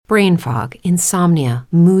brain fog, insomnia,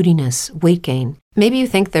 moodiness, weight gain. Maybe you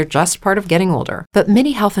think they're just part of getting older, but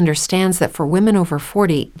MIDI Health understands that for women over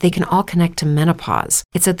 40, they can all connect to menopause.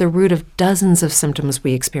 It's at the root of dozens of symptoms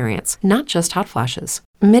we experience, not just hot flashes.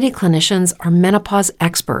 MIDI clinicians are menopause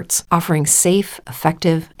experts, offering safe,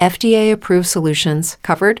 effective, FDA-approved solutions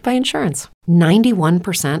covered by insurance.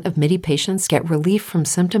 91% of MIDI patients get relief from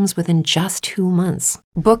symptoms within just 2 months.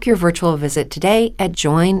 Book your virtual visit today at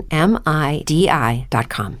joinmidi.com.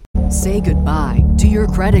 Say goodbye to your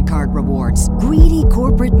credit card rewards. Greedy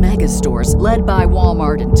corporate mega stores, led by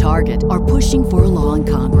Walmart and Target, are pushing for a law in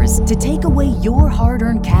Congress to take away your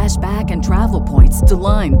hard-earned cash back and travel points to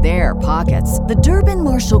line their pockets. The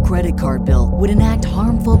Durbin-Marshall credit card bill would enact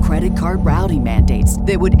harmful credit card routing mandates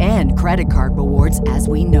that would end credit card rewards as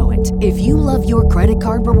we know it. If you love your credit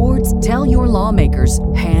card rewards, tell your lawmakers,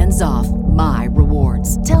 hands off my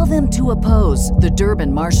rewards. Tell them to oppose the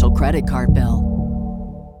Durbin-Marshall credit card bill.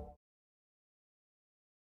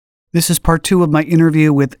 This is part 2 of my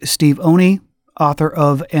interview with Steve Oney, author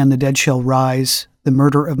of And the Dead Shall Rise, The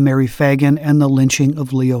Murder of Mary Fagan and the Lynching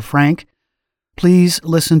of Leo Frank. Please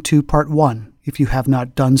listen to part 1 if you have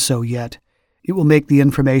not done so yet. It will make the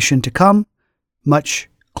information to come much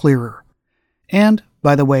clearer. And,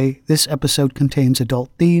 by the way, this episode contains adult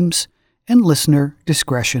themes, and listener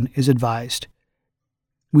discretion is advised.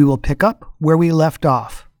 We will pick up where we left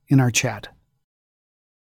off in our chat.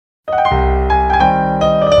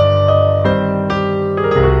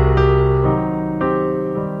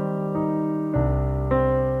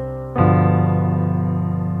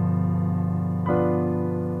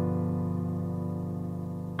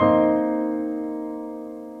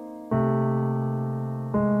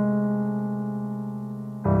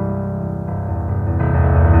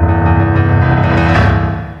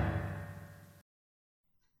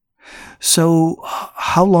 So,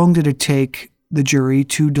 how long did it take the jury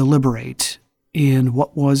to deliberate, and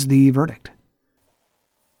what was the verdict?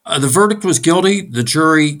 The verdict was guilty. The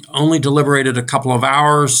jury only deliberated a couple of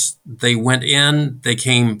hours. They went in, they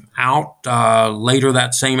came out later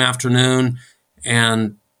that same afternoon,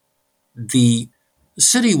 and the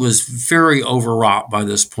city was very overwrought by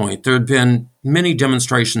this point. There had been many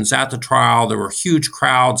demonstrations at the trial. There were huge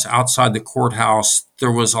crowds outside the courthouse.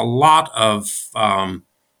 There was a lot of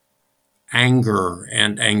anger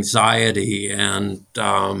and anxiety and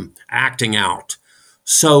acting out.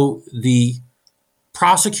 So the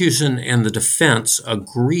prosecution and the defense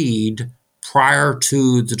agreed prior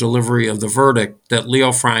to the delivery of the verdict that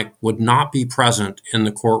Leo Frank would not be present in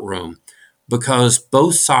the courtroom because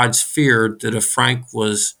both sides feared that if Frank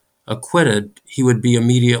was acquitted, he would be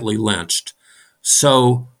immediately lynched.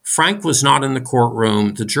 So Frank was not in the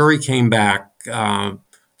courtroom. The jury came back.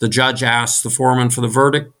 The judge asked the foreman for the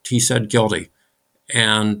verdict. He said guilty.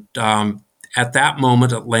 And at that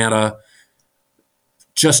moment, Atlanta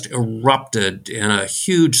just erupted in a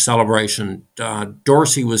huge celebration.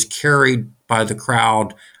 Dorsey was carried by the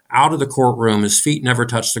crowd out of the courtroom. His feet never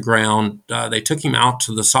touched the ground. They took him out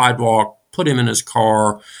to the sidewalk, put him in his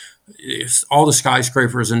car. All the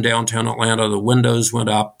skyscrapers in downtown Atlanta, the windows went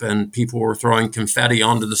up and people were throwing confetti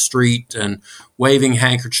onto the street and waving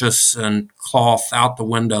handkerchiefs and cloth out the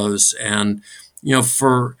windows. And,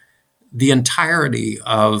 for the entirety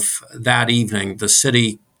of that evening, the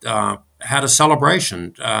city had a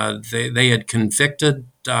celebration. They had convicted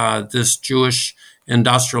this Jewish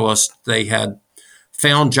industrialist. They had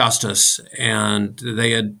found justice, and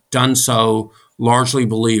they had done so largely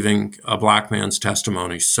believing a black man's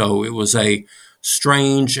testimony. So it was a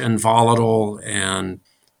strange and volatile and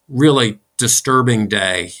really disturbing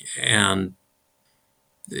day, and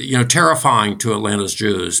terrifying to Atlanta's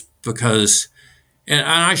Jews because, and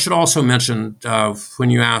I should also mention when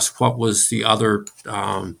you ask what was the other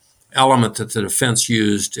element that the defense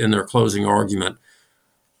used in their closing argument,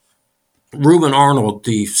 Reuben Arnold,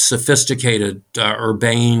 the sophisticated,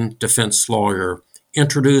 urbane defense lawyer,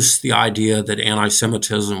 introduced the idea that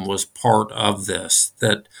anti-Semitism was part of this,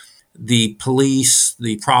 that the police,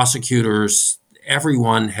 the prosecutors,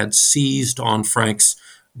 everyone had seized on Frank's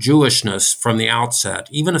Jewishness from the outset.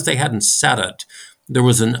 Even if they hadn't said it, there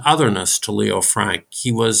was an otherness to Leo Frank. He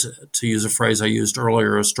was, to use a phrase I used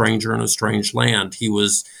earlier, a stranger in a strange land. He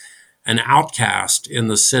was an outcast in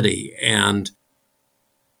the city. And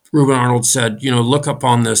Reuben Arnold said, look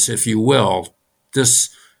upon this if you will.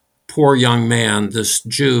 This poor young man, this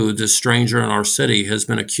Jew, this stranger in our city has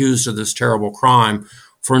been accused of this terrible crime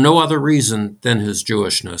for no other reason than his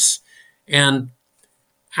Jewishness. And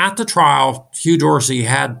at the trial, Hugh Dorsey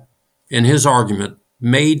had, in his argument,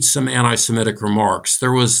 made some anti-Semitic remarks.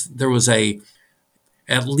 There was a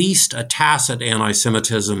at least a tacit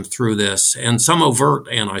anti-Semitism through this and some overt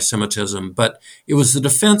anti-Semitism, but it was the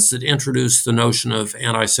defense that introduced the notion of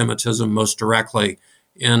anti-Semitism most directly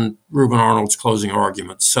in Reuben Arnold's closing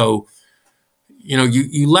argument. So,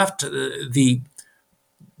 you left the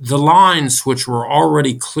lines which were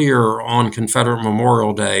already clear on Confederate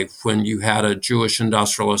Memorial Day when you had a Jewish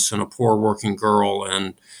industrialist and a poor working girl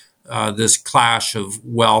and this clash of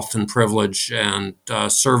wealth and privilege and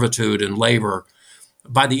servitude and labor.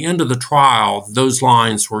 By the end of the trial, those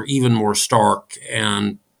lines were even more stark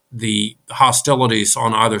and the hostilities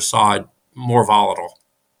on either side more volatile.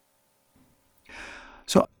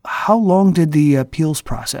 So how long did the appeals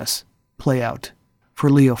process play out for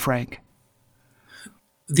Leo Frank?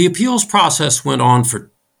 The appeals process went on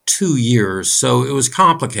for 2 years, so it was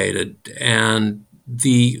complicated, and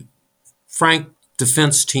the Frank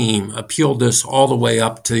defense team appealed this all the way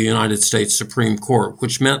up to the United States Supreme Court,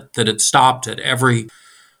 which meant that it stopped at every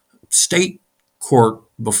state court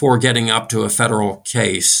before getting up to a federal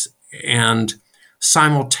case. And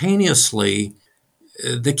simultaneously,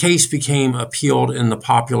 the case became appealed in the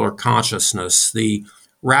popular consciousness. The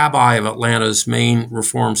rabbi of Atlanta's main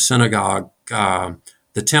Reform synagogue,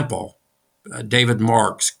 the Temple, David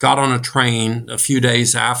Marks, got on a train a few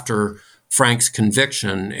days after Frank's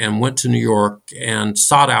conviction and went to New York and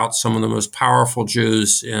sought out some of the most powerful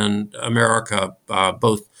Jews in America,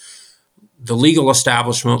 both the legal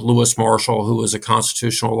establishment, Lewis Marshall, who was a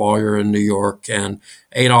constitutional lawyer in New York, and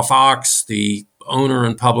Adolph Ochs, the owner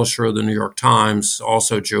and publisher of the New York Times,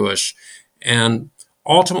 also Jewish. And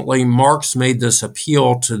ultimately, Marx made this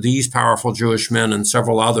appeal to these powerful Jewish men and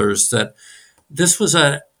several others that this was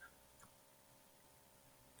an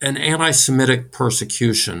anti-Semitic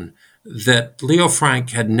persecution, that Leo Frank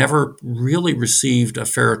had never really received a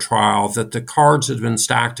fair trial, that the cards had been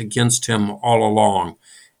stacked against him all along.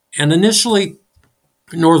 And initially,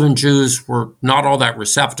 Northern Jews were not all that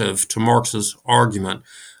receptive to Marx's argument.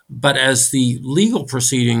 But as the legal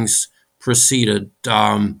proceedings proceeded,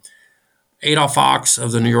 Adolph Ochs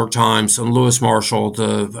of the New York Times and Lewis Marshall,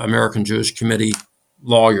 the American Jewish Committee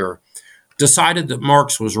lawyer, decided that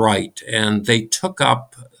Marx was right, and they took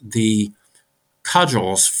up the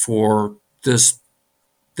cudgels for this,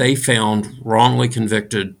 they found, wrongly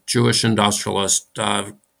convicted Jewish industrialist,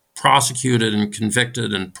 prosecuted and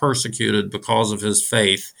convicted and persecuted because of his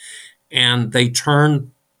faith. And they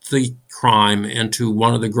turned the crime into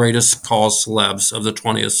one of the greatest cause celebs of the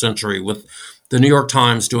 20th century, with the New York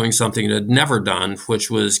Times doing something it had never done, which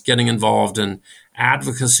was getting involved in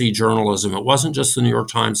advocacy journalism. It wasn't just the New York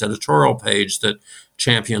Times editorial page that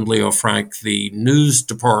championed Leo Frank. The news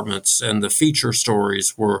departments and the feature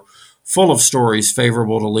stories were full of stories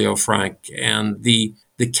favorable to Leo Frank. And the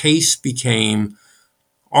case became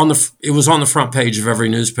it was on the front page of every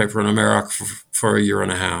newspaper in America for a year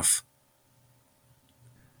and a half.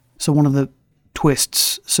 So one of the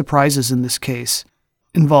twists, surprises in this case,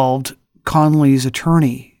 involved Conley's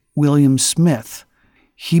attorney, William Smith.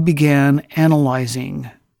 He began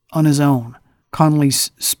analyzing on his own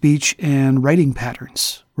Conley's speech and writing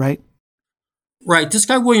patterns, right? Right. This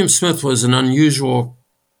guy, William Smith, was an unusually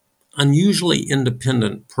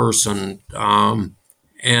independent person,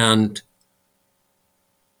 and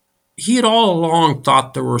he had all along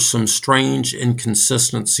thought there were some strange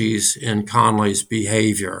inconsistencies in Conley's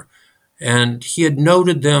behavior, and he had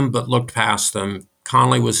noted them but looked past them.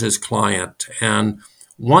 Conley was his client, and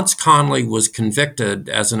once Conley was convicted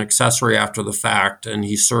as an accessory after the fact, and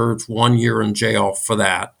he served 1 year in jail for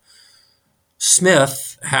that,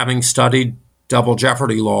 Smith, having studied double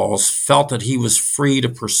jeopardy laws, felt that he was free to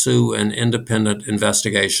pursue an independent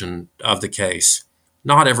investigation of the case.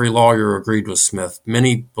 Not every lawyer agreed with Smith.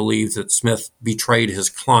 Many believed that Smith betrayed his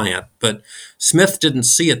client, but Smith didn't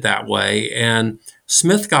see it that way, and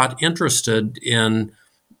Smith got interested in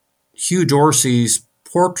Hugh Dorsey's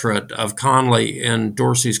portrait of Conley in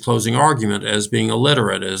Dorsey's closing argument as being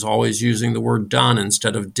illiterate, as always using the word done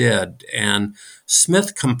instead of did. And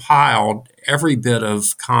Smith compiled every bit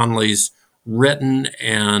of Conley's written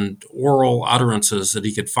and oral utterances that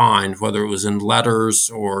he could find, whether it was in letters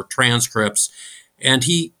or transcripts, and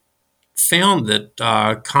he found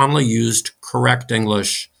that Conley used correct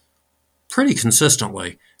English pretty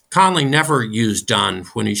consistently. Conley never used done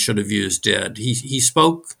when he should have used did. He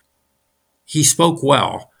spoke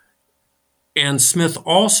well. And Smith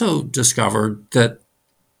also discovered that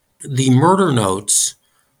the murder notes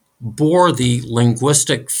bore the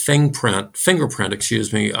linguistic fingerprint,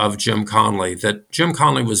 of Jim Conley, that Jim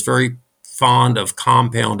Conley was very fond of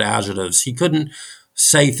compound adjectives. He couldn't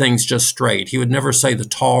say things just straight. He would never say the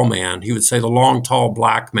tall man. He would say the long, tall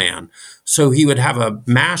black man. So he would have a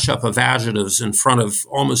mashup of adjectives in front of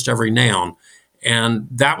almost every noun. And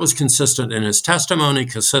that was consistent in his testimony,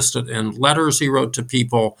 consistent in letters he wrote to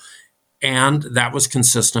people, and that was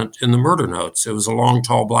consistent in the murder notes. It was a long,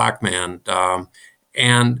 tall black man.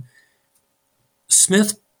 And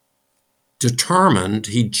Smith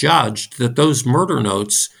he judged that those murder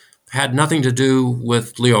notes had nothing to do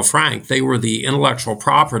with Leo Frank. They were the intellectual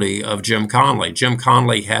property of Jim Conley. Jim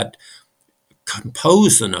Conley had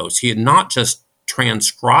composed the notes. He had not just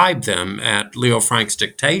transcribed them at Leo Frank's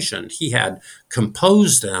dictation. He had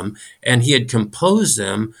composed them, and he had composed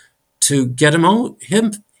them to get him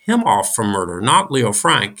off from murder, not Leo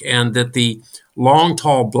Frank, and that the long,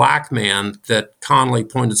 tall black man that Conley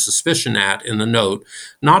pointed suspicion at in the note,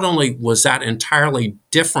 not only was that entirely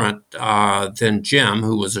different than Jim,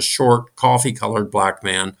 who was a short, coffee-colored black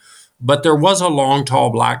man, but there was a long, tall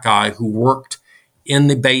black guy who worked in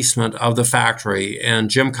the basement of the factory, and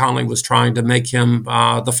Jim Conley was trying to make him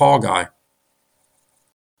the fall guy.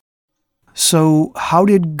 So how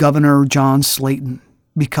did Governor John Slayton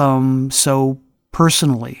become so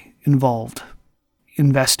personally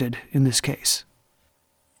invested in this case?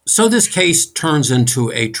 So this case turns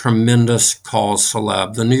into a tremendous cause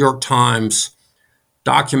celeb. The New York Times,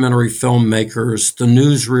 documentary filmmakers, the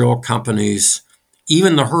newsreel companies,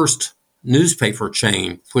 even the Hearst newspaper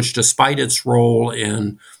chain, which despite its role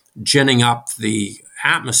in ginning up the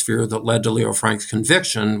atmosphere that led to Leo Frank's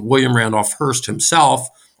conviction, William Randolph Hearst himself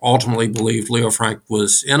ultimately believed Leo Frank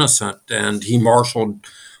was innocent, and he marshaled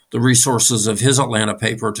the resources of his Atlanta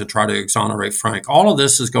paper to try to exonerate Frank. All of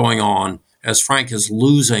this is going on as Frank is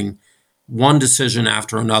losing one decision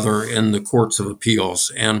after another in the courts of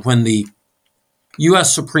appeals. And when the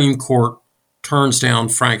U.S. Supreme Court turns down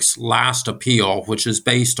Frank's last appeal, which is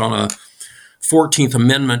based on a 14th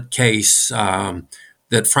Amendment case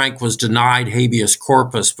that Frank was denied habeas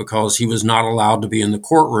corpus because he was not allowed to be in the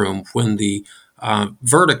courtroom when the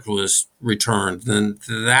verdict was returned, then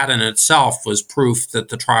that in itself was proof that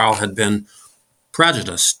the trial had been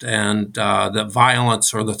prejudiced and that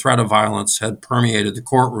violence or the threat of violence had permeated the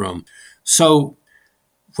courtroom. So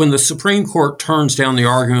when the Supreme Court turns down the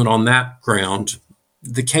argument on that ground,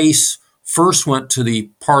 the case first went to the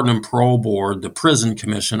Pardon and Parole Board, the prison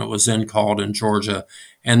commission it was then called in Georgia,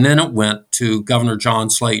 and then it went to Governor John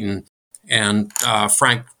Slayton, and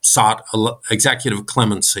Frank sought executive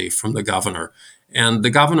clemency from the governor. And the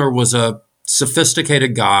governor was a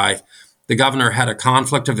sophisticated guy. The governor had a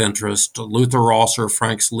conflict of interest. Luther Rosser,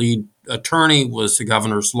 Frank's lead attorney, was the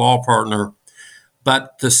governor's law partner.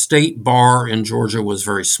 But the state bar in Georgia was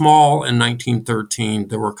very small in 1913.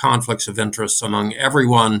 There were conflicts of interest among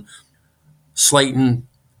everyone. Slayton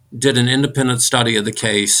did an independent study of the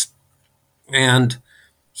case, and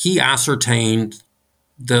he ascertained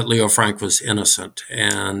that Leo Frank was innocent.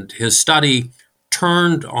 And his study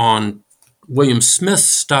turned on William Smith's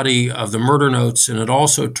study of the murder notes, and it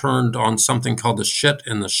also turned on something called the shit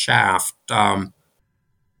in the shaft.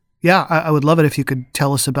 Yeah, I would love it if you could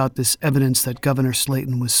tell us about this evidence that Governor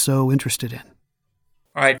Slayton was so interested in.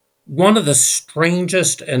 All right. One of the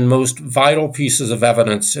strangest and most vital pieces of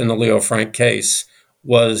evidence in the Leo Frank case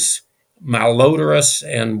was malodorous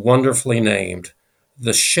and wonderfully named,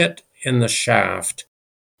 the shit in the shaft.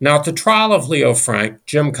 Now, at the trial of Leo Frank,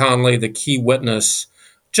 Jim Conley, the key witness,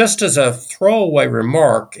 just as a throwaway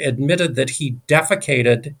remark, admitted that he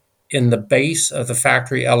defecated in the base of the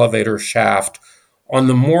factory elevator shaft on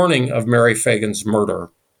the morning of Mary Fagan's murder,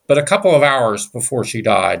 but a couple of hours before she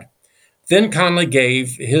died. Then Conley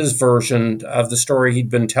gave his version of the story he'd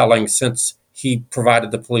been telling since he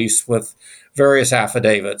provided the police with various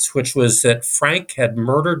affidavits, which was that Frank had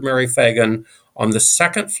murdered Mary Fagan on the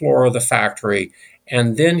second floor of the factory,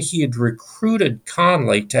 and then he had recruited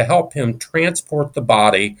Conley to help him transport the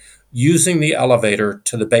body using the elevator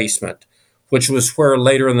to the basement, which was where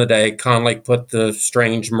later in the day Conley put the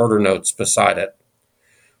strange murder notes beside it.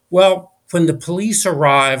 Well, when the police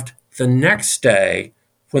arrived the next day,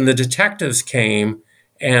 when the detectives came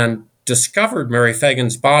and discovered Mary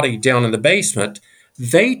Fagan's body down in the basement,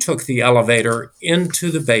 they took the elevator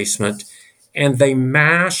into the basement and they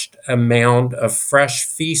mashed a mound of fresh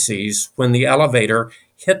feces when the elevator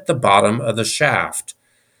hit the bottom of the shaft.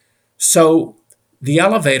 So the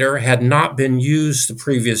elevator had not been used the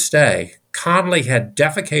previous day. Conley had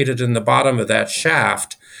defecated in the bottom of that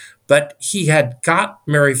shaft, but he had got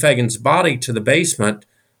Mary Fagan's body to the basement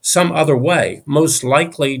some other way, most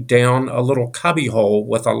likely down a little cubbyhole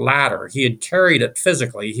with a ladder. He had carried it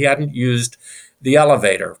physically. He hadn't used the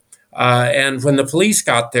elevator. And when the police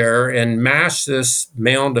got there and mashed this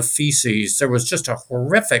mound of feces, there was just a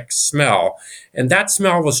horrific smell. And that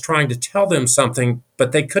smell was trying to tell them something,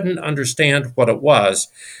 but they couldn't understand what it was.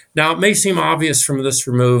 Now, it may seem obvious from this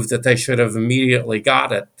remove that they should have immediately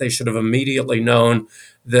got it. They should have immediately known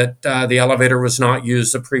that the elevator was not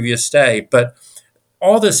used the previous day. But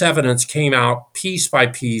all this evidence came out piece by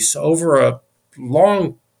piece over a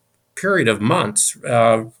long period of months,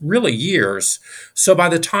 really years. So by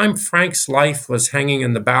the time Frank's life was hanging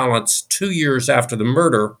in the balance 2 years after the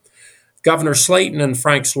murder, Governor Slayton and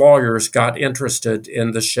Frank's lawyers got interested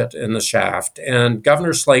in the shit in the shaft. And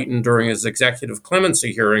Governor Slayton, during his executive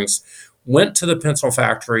clemency hearings, went to the pencil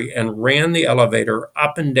factory and ran the elevator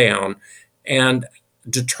up and down and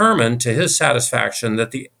determined to his satisfaction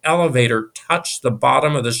that the elevator touched the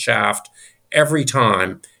bottom of the shaft every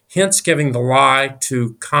time, hence giving the lie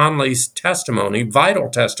to Conley's testimony, vital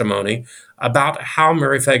testimony, about how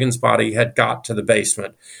Mary Fagan's body had got to the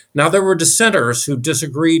basement. Now, there were dissenters who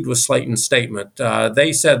disagreed with Slayton's statement.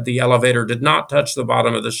 They said the elevator did not touch the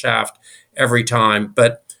bottom of the shaft every time,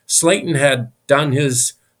 but Slayton had done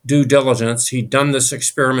his due diligence. He'd done this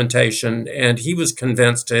experimentation, and he was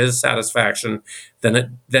convinced to his satisfaction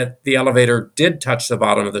that the elevator did touch the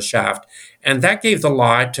bottom of the shaft. And that gave the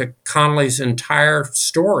lie to Conley's entire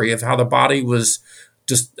story of how the body was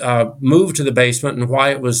just moved to the basement and why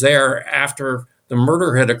it was there after the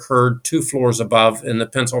murder had occurred 2 floors above in the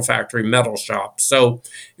pencil factory metal shop. So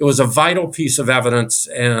it was a vital piece of evidence,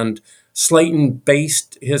 and Slayton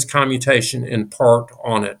based his commutation in part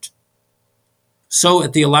on it. So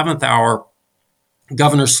at the 11th hour,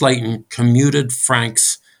 Governor Slayton commuted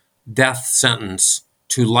Frank's death sentence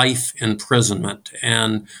to life imprisonment.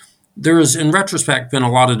 And there has, in retrospect, been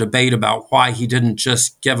a lot of debate about why he didn't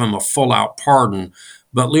just give him a full-out pardon.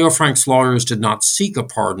 But Leo Frank's lawyers did not seek a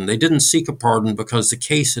pardon. They didn't seek a pardon because the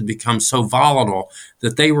case had become so volatile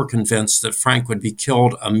that they were convinced that Frank would be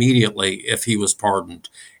killed immediately if he was pardoned.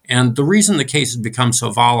 And the reason the case had become so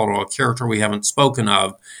volatile, a character we haven't spoken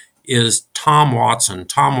of, is Tom Watson.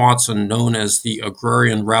 Tom Watson, known as the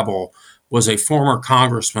Agrarian Rebel, was a former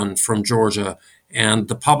congressman from Georgia and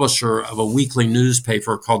the publisher of a weekly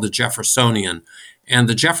newspaper called the Jeffersonian. And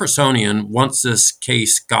the Jeffersonian, once this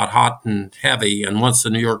case got hot and heavy, and once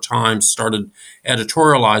the New York Times started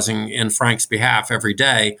editorializing in Frank's behalf every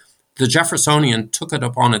day, the Jeffersonian took it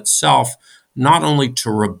upon itself not only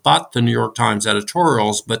to rebut the New York Times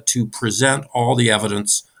editorials, but to present all the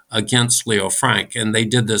evidence against Leo Frank. And they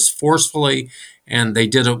did this forcefully, and they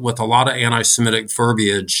did it with a lot of anti-Semitic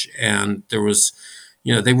verbiage. And there was,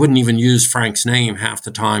 they wouldn't even use Frank's name half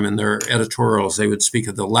the time in their editorials. They would speak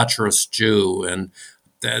of the lecherous Jew, and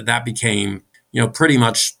that became, pretty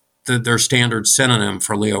much their standard synonym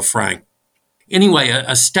for Leo Frank. Anyway,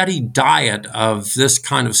 a steady diet of this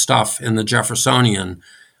kind of stuff in the Jeffersonian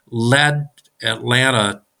led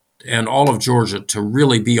Atlanta and all of Georgia to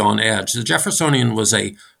really be on edge. The Jeffersonian was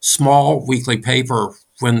a small weekly paper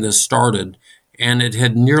when this started, and it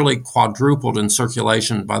had nearly quadrupled in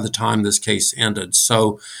circulation by the time this case ended.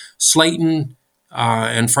 So Slayton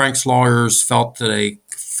and Frank's lawyers felt that a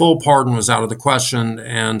full pardon was out of the question,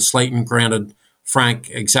 and Slayton granted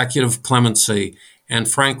Frank executive clemency, and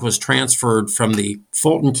Frank was transferred from the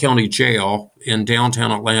Fulton County Jail in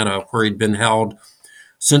downtown Atlanta, where he'd been held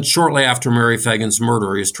since shortly after Mary Fagan's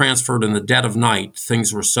murder. He was transferred in the dead of night.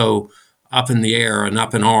 Things were so up in the air and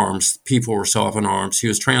up in arms. People were so up in arms. He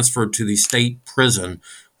was transferred to the state prison,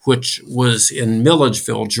 which was in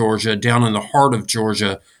Milledgeville, Georgia, down in the heart of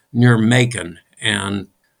Georgia near Macon. And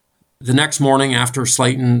the next morning, after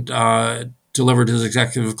Slayton delivered his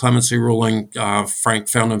executive clemency ruling, Frank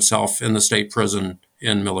found himself in the state prison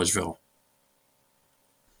in Milledgeville.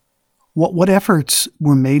 What efforts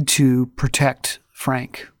were made to protect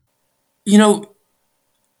Frank? To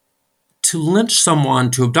lynch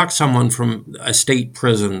someone, to abduct someone from a state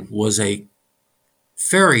prison was a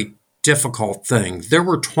very difficult thing. There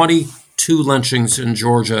were 22 lynchings in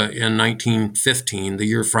Georgia in 1915, the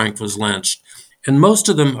year Frank was lynched, and most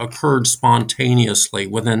of them occurred spontaneously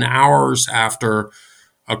within hours after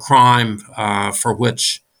a crime for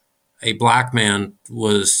which a black man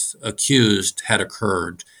was accused had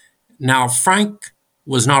occurred. Now, Frank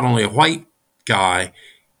was not only a white guy,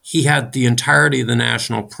 he had the entirety of the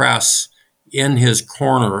national press in his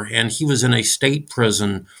corner, and he was in a state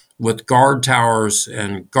prison with guard towers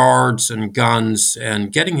and guards and guns,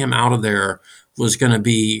 and getting him out of there was going to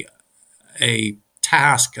be a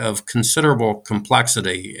task of considerable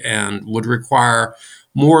complexity and would require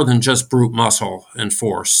more than just brute muscle and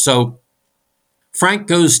force. So Frank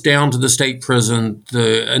goes down to the state prison.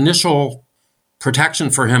 The initial protection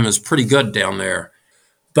for him is pretty good down there.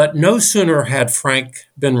 But no sooner had Frank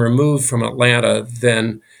been removed from Atlanta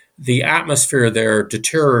than the atmosphere there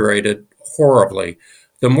deteriorated horribly.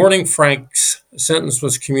 The morning Frank's sentence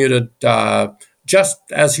was commuted, just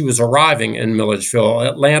as he was arriving in Milledgeville,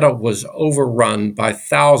 Atlanta was overrun by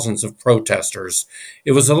thousands of protesters.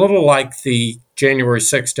 It was a little like the January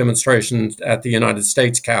 6th demonstrations at the United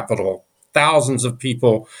States Capitol. Thousands of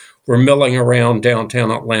people were milling around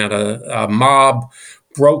downtown Atlanta. A mob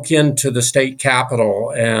broke into the state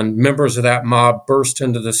capitol, and members of that mob burst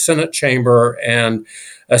into the Senate chamber and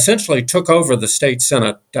essentially took over the state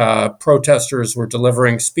Senate. Protesters were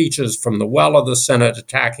delivering speeches from the well of the Senate,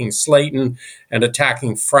 attacking Slayton and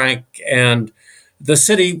attacking Frank, and the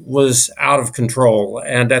city was out of control.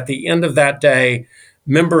 And at the end of that day,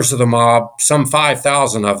 members of the mob, some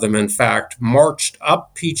 5,000 of them, in fact, marched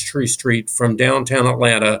up Peachtree Street from downtown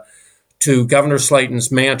Atlanta to Governor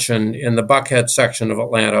Slayton's mansion in the Buckhead section of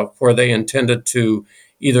Atlanta, where they intended to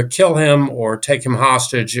either kill him or take him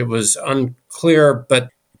hostage. It was unclear, but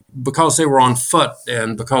because they were on foot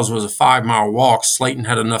and because it was a 5-mile walk, Slayton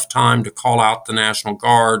had enough time to call out the National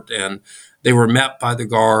Guard, and they were met by the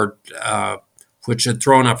Guard, which had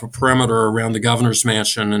thrown up a perimeter around the governor's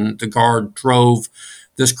mansion, and the Guard drove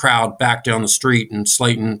this crowd back down the street, and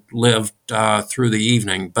Slayton lived through the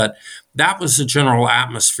evening. But that was the general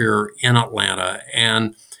atmosphere in Atlanta,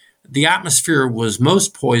 and the atmosphere was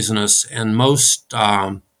most poisonous and most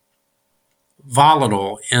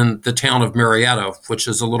volatile in the town of Marietta, which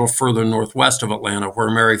is a little further northwest of Atlanta,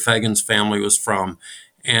 where Mary Phagan's family was from.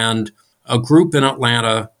 And a group in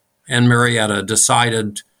Atlanta and Marietta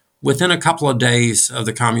decided within a couple of days of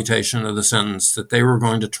the commutation of the sentence that they were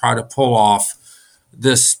going to try to pull off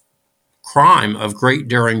this crime of great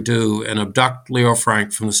daring do and abduct Leo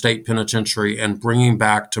Frank from the state penitentiary and bring him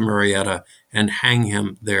back to Marietta and hang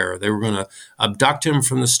him there. They were going to abduct him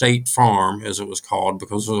from the state farm, as it was called,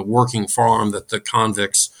 because it was a working farm that the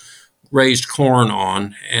convicts raised corn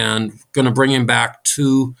on, and going to bring him back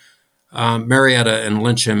to Marietta and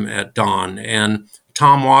lynch him at dawn. And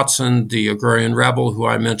Tom Watson, the agrarian rebel who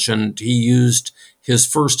I mentioned, he used his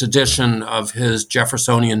first edition of his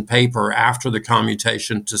Jeffersonian paper after the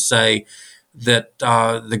commutation to say that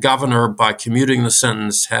the governor, by commuting the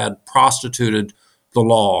sentence, had prostituted the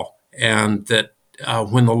law, and that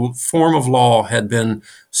when the form of law had been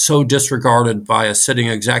so disregarded by a sitting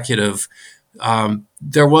executive,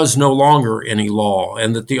 there was no longer any law,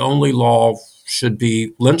 and that the only law should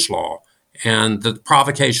be lynch law, and the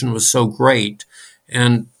provocation was so great.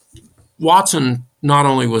 And Watson not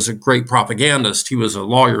only was a great propagandist, he was a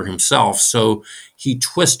lawyer himself, so he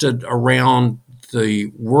twisted around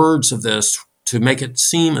the words of this to make it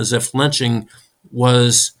seem as if lynching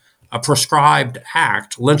was a prescribed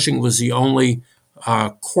act. Lynching was the only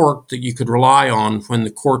court that you could rely on when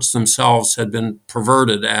the courts themselves had been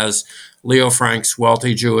perverted, as Leo Frank's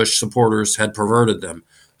wealthy Jewish supporters had perverted them.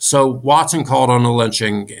 So Watson called for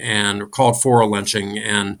a lynching,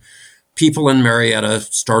 and people in Marietta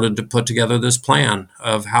started to put together this plan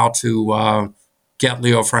of how to get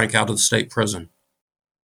Leo Frank out of the state prison.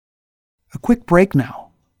 A quick break now.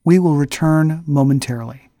 We will return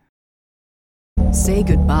momentarily. Say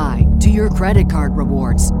goodbye to your credit card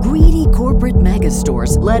rewards. Greedy corporate mega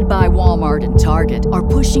stores, led by Walmart and Target, are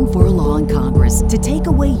pushing for a law in Congress to take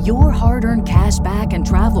away your hard-earned cash back and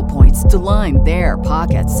travel points to line their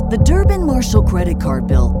pockets. The Durbin-Marshall credit card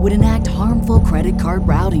bill would enact harmful credit card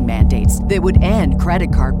routing mandates that would end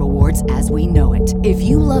credit card rewards as we know it. If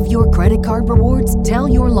you love your credit card rewards, tell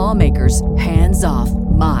your lawmakers, hands off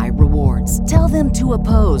my rewards. Tell them to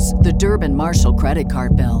oppose the Durbin-Marshall credit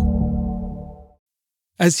card bill.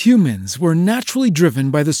 As humans, we're naturally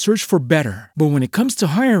driven by the search for better. But when it comes to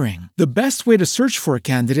hiring, the best way to search for a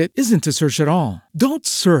candidate isn't to search at all. Don't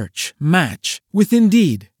search, match with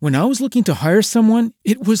Indeed. When I was looking to hire someone,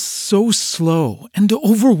 it was so slow and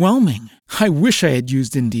overwhelming. I wish I had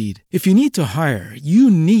used Indeed. If you need to hire,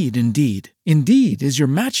 you need Indeed. Indeed is your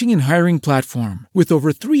matching and hiring platform with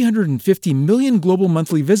over 350 million global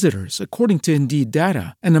monthly visitors, according to Indeed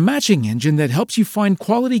data, and a matching engine that helps you find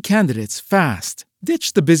quality candidates fast.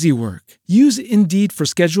 Ditch the busy work. Use Indeed for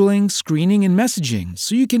scheduling, screening, and messaging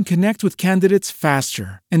so you can connect with candidates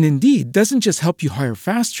faster. And Indeed doesn't just help you hire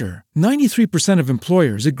faster. 93% of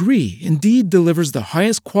employers agree Indeed delivers the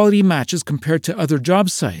highest quality matches compared to other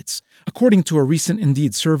job sites, according to a recent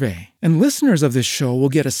Indeed survey. And listeners of this show will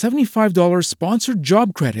get a $75 sponsored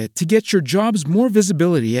job credit to get your jobs more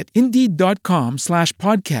visibility at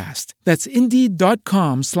Indeed.com/podcast. That's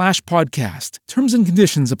Indeed.com/podcast. Terms and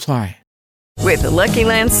conditions apply. With the Lucky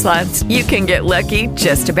Land Slots, you can get lucky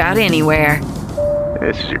just about anywhere.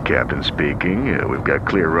 This is your captain speaking. We've got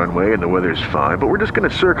clear runway and the weather's fine, but we're just going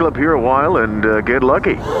to circle up here a while and get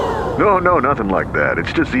lucky. No, nothing like that.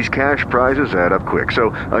 It's just these cash prizes add up quick.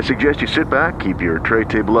 So I suggest you sit back, keep your tray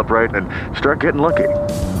table upright, and start getting lucky.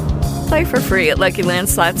 Play for free at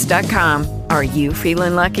LuckyLandSlots.com. Are you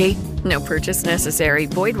feeling lucky? No purchase necessary.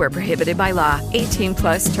 Void where prohibited by law. 18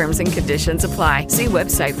 plus terms and conditions apply. See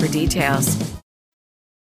website for details.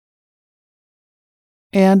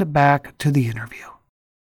 And back to the interview.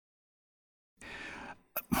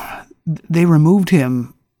 They removed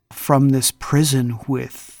him from this prison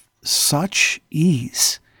with such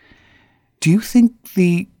ease. Do you think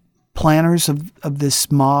the planners of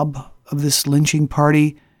this mob, of this lynching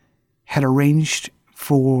party, had arranged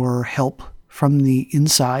for help from the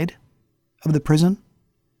inside of the prison?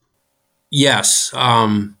 Yes.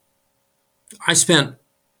 I spent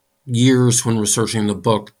years when researching the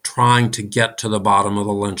book trying to get to the bottom of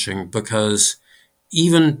the lynching, because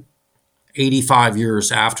even 85 years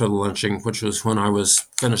after the lynching, which was when I was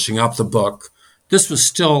finishing up the book, this was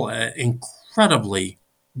still an incredibly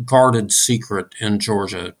guarded secret in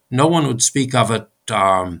Georgia. No one would speak of it.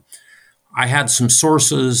 I had some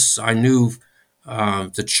sources. I knew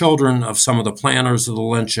the children of some of the planners of the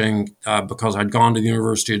lynching because I'd gone to the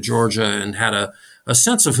University of Georgia and had a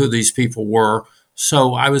sense of who these people were.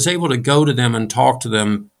 So I was able to go to them and talk to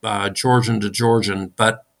them, Georgian to Georgian.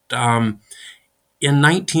 But in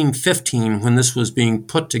 1915, when this was being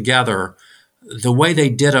put together, the way they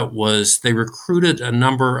did it was they recruited a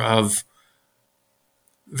number of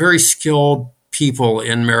very skilled people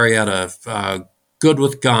in Marietta, good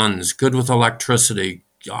with guns, good with electricity,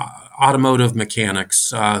 automotive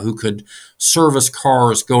mechanics who could service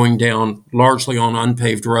cars going down largely on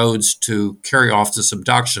unpaved roads to carry off this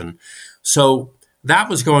abduction. So that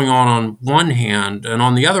was going on one hand, and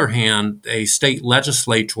on the other hand, a state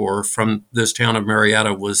legislator from this town of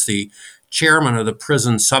Marietta was the chairman of the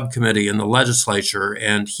prison subcommittee in the legislature,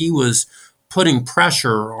 and he was putting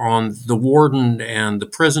pressure on the warden and the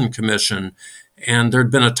prison commission. And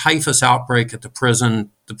there'd been a typhus outbreak at the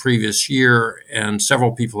prison the previous year, and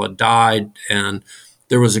several people had died, and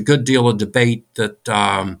there was a good deal of debate that,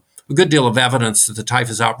 a good deal of evidence that the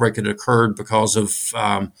typhus outbreak had occurred because of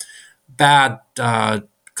bad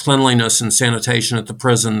cleanliness and sanitation at the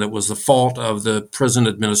prison that was the fault of the prison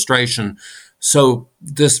administration. So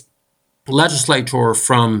this legislator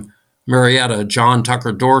from Marietta, John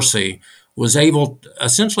Tucker Dorsey, was able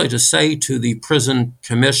essentially to say to the prison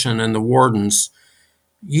commission and the wardens,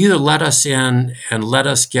 you either let us in and let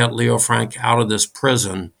us get Leo Frank out of this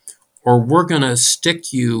prison, or we're going to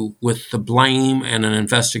stick you with the blame and an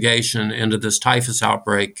investigation into this typhus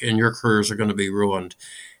outbreak, and your careers are going to be ruined.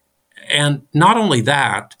 And not only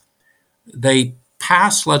that, they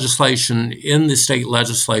passed legislation in the state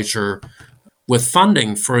legislature with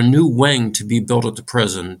funding for a new wing to be built at the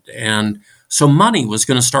prison. And so money was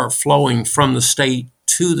going to start flowing from the state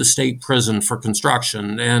to the state prison for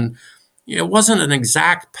construction. And it wasn't an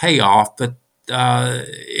exact payoff, but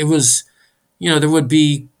it was, there would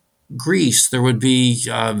be grease, there would be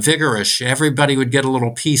vigorish. Everybody would get a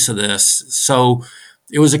little piece of this. So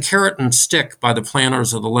it was a carrot and stick by the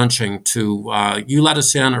planners of the lynching to, you let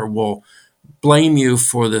us in or we'll blame you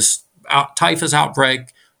for this typhus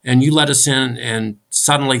outbreak, and you let us in, and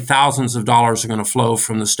suddenly thousands of dollars are going to flow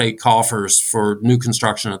from the state coffers for new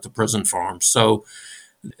construction at the prison farm. So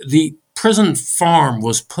the prison farm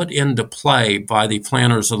was put into play by the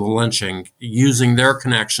planners of the lynching using their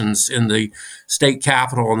connections in the state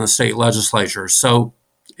capitol and the state legislature. So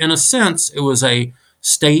in a sense, it was a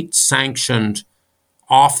state-sanctioned,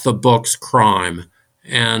 off-the-books crime.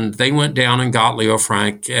 And they went down and got Leo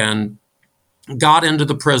Frank and got into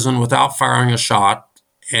the prison without firing a shot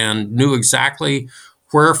and knew exactly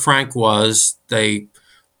where Frank was. They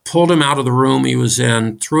pulled him out of the room he was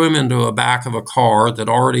in, threw him into the back of a car that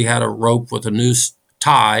already had a rope with a noose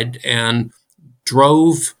tied, and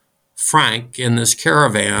drove Frank in this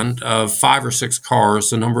caravan of 5 or 6 cars.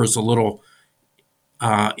 The number is a little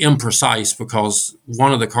imprecise because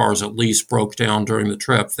one of the cars at least broke down during the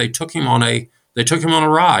trip. They took him on a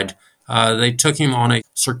ride. They took him on a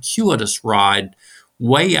circuitous ride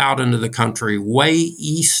way out into the country, way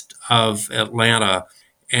east of Atlanta.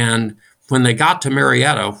 And when they got to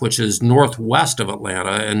Marietta, which is northwest of Atlanta,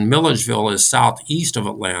 and Milledgeville is southeast of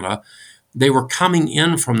Atlanta, they were coming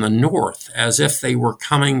in from the north as if they were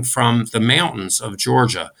coming from the mountains of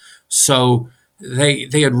Georgia. So they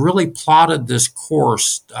had really plotted this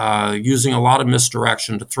course using a lot of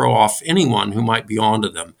misdirection to throw off anyone who might be onto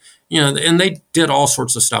them. And they did all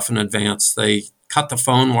sorts of stuff in advance. They cut the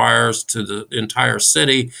phone wires to the entire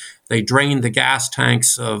city. They drained the gas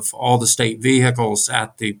tanks of all the state vehicles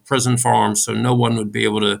at the prison farm so no one would be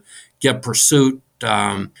able to get pursuit.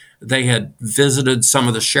 They had visited some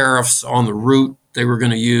of the sheriffs on the route they were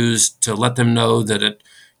going to use to let them know that at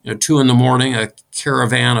 2 a.m, a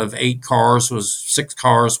caravan of 6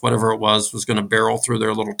 cars, whatever it was going to barrel through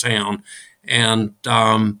their little town. And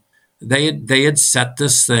they had set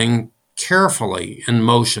this thing carefully in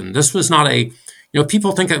motion. This was not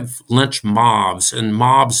people think of lynch mobs and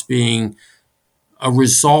mobs being a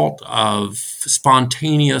result of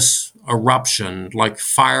spontaneous eruption, like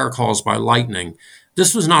fire caused by lightning.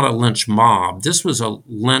 This was not a lynch mob. This was a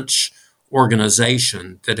lynch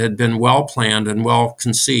organization that had been well planned and well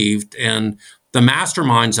conceived, and the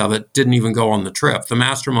masterminds of it didn't even go on the trip. The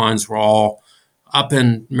masterminds were all up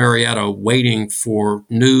in Marietta waiting for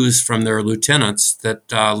news from their lieutenants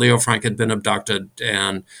that Leo Frank had been abducted,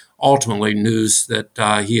 and ultimately news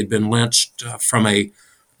that he had been lynched from a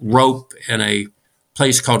rope in a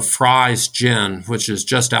place called Fry's Gin, which is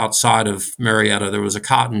just outside of Marietta. There was a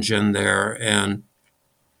cotton gin there, and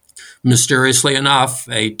mysteriously enough,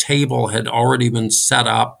 a table had already been set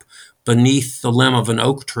up beneath the limb of an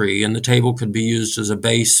oak tree, and the table could be used as a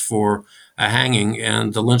base for a hanging.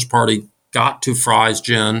 And the lynch party got to Fry's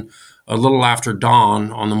Gin a little after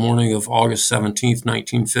dawn on the morning of August 17th,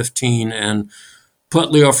 1915, and put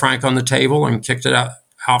Leo Frank on the table and kicked it out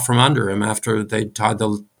from under him after they tied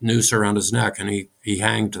the noose around his neck, and he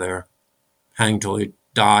hanged till he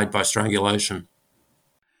died by strangulation.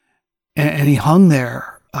 And he hung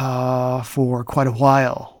there for quite a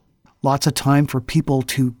while. Lots of time for people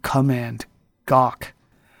to come and gawk.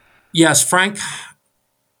 Yes, Frank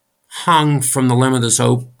hung from the limb of this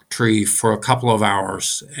oak tree for a couple of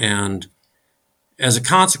hours, and as a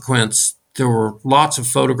consequence, there were lots of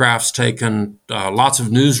photographs taken, lots of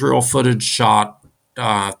newsreel footage shot.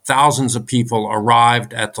 Thousands of people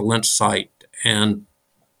arrived at the lynch site, and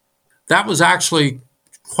that was actually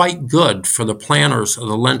quite good for the planners of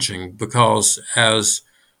the lynching, because as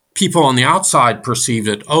people on the outside perceived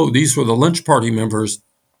it, these were the lynch party members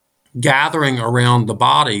gathering around the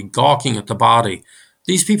body, gawking at the body.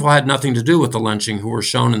 These people had nothing to do with the lynching who were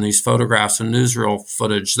shown in these photographs and newsreel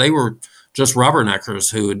footage. They were just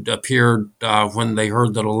rubberneckers who had appeared when they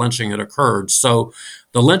heard that a lynching had occurred. So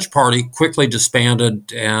the lynch party quickly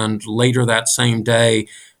disbanded, and later that same day,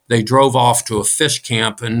 they drove off to a fish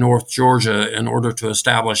camp in North Georgia in order to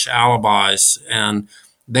establish alibis, and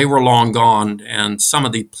they were long gone. And some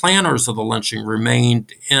of the planners of the lynching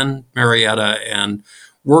remained in Marietta and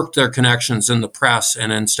worked their connections in the press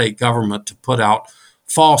and in state government to put out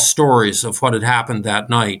false stories of what had happened that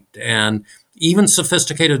night. And even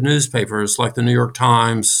sophisticated newspapers like the New York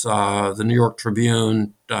Times, the New York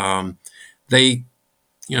Tribune, they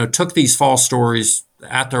took these false stories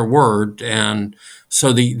at their word. And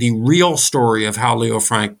so the real story of how Leo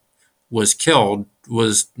Frank was killed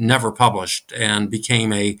was never published and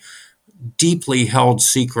became a deeply held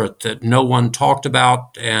secret that no one talked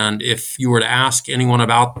about. And if you were to ask anyone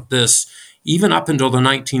about this, even up until the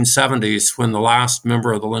 1970s, when the last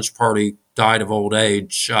member of the lynch party died of old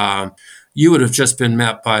age, you would have just been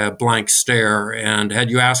met by a blank stare. And had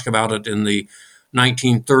you asked about it in the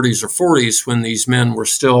 1930s or 40s, when these men were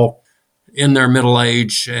still in their middle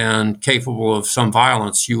age and capable of some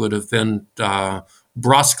violence, you would have been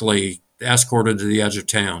brusquely escorted to the edge of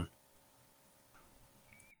town.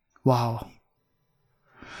 Wow.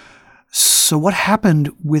 So what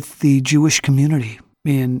happened with the Jewish community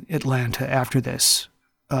in Atlanta after this?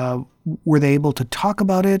 Were they able to talk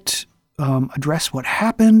about it, address what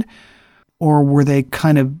happened, or were they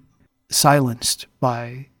kind of silenced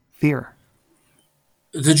by fear?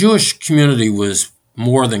 The Jewish community was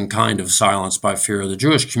more than kind of silenced by fear. The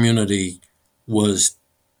Jewish community was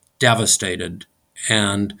devastated,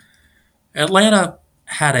 and Atlanta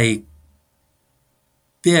had a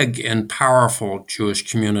big and powerful Jewish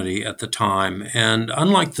community at the time. And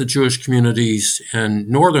unlike the Jewish communities in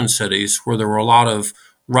northern cities, where there were a lot of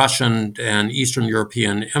Russian and Eastern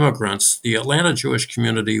European immigrants, the Atlanta Jewish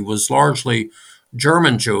community was largely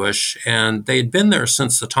German Jewish, and they had been there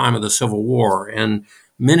since the time of the Civil War. And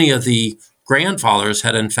many of the grandfathers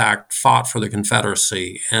had in fact fought for the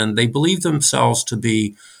Confederacy, and they believed themselves to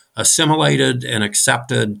be assimilated and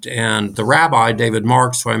accepted. And the rabbi, David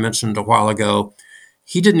Marks, who I mentioned a while ago,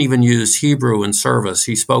 he didn't even use Hebrew in service.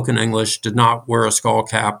 He spoke in English, did not wear a skull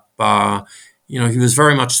cap. He was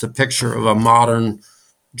very much the picture of a modern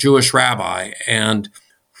Jewish rabbi. And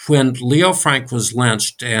when Leo Frank was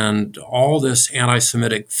lynched and all this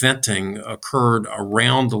anti-Semitic venting occurred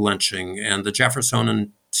around the lynching, and the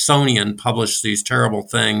Jeffersonian published these terrible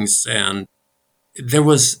things, and there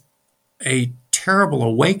was a terrible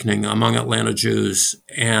awakening among Atlanta Jews,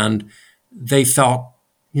 and they felt,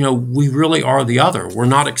 we really are the other. We're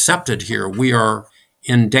not accepted here. We are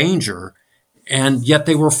in danger, and yet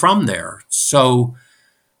they were from there. So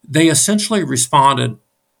they essentially responded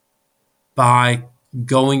by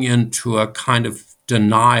going into a kind of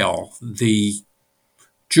denial. The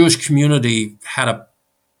Jewish community had a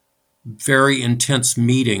very intense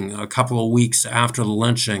meeting a couple of weeks after the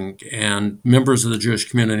lynching, and members of the Jewish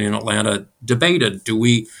community in Atlanta debated, do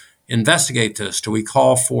we investigate this? Do we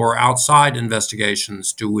call for outside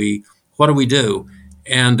investigations? What do we do?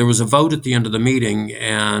 And there was a vote at the end of the meeting,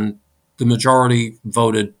 and the majority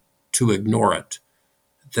voted to ignore it,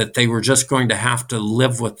 that they were just going to have to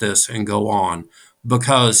live with this and go on,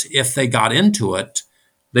 because if they got into it,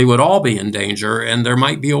 they would all be in danger, and there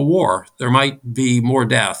might be a war. There might be more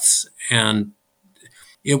deaths. And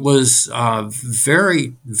it was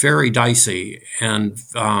very, very dicey. And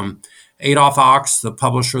Adolph Ochs, the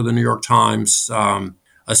publisher of the New York Times,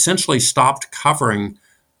 essentially stopped covering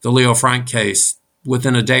the Leo Frank case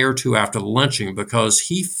within a day or two after the lynching, because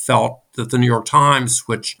he felt that the New York Times,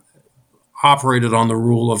 which operated on the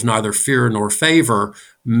rule of neither fear nor favor,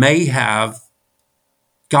 may have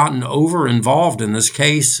gotten over involved in this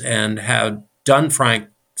case and had done Frank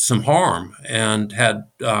some harm and had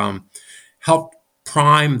helped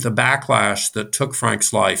prime the backlash that took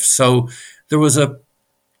Frank's life. So there was a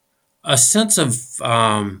sense of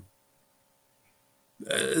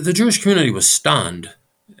the Jewish community was stunned,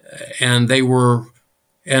 and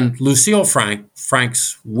Lucille Frank,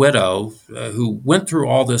 Frank's widow, who went through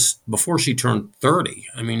all this before she turned 30.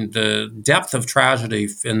 I mean, the depth of tragedy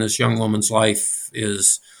in this young woman's life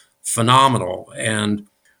is phenomenal. And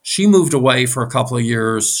she moved away for a couple of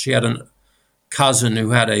years. She had a cousin who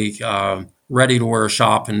had a ready-to-wear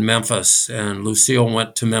shop in Memphis, and Lucille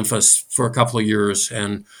went to Memphis for a couple of years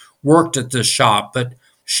and worked at this shop. But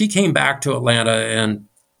she came back to Atlanta and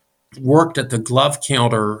worked at the glove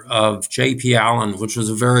counter of J.P. Allen, which was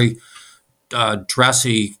a very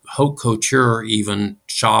dressy haute couture even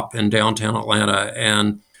shop in downtown Atlanta.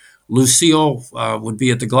 And Lucille would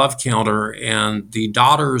be at the glove counter, and the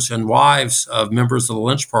daughters and wives of members of the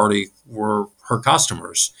lynch party were her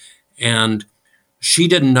customers. And she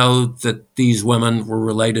didn't know that these women were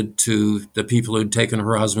related to the people who'd taken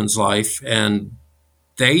her husband's life, and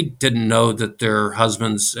they didn't know that their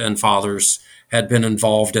husbands and fathers had been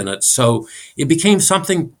involved in it. So it became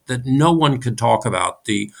something that no one could talk about.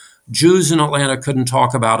 The Jews in Atlanta couldn't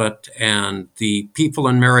talk about it, and the people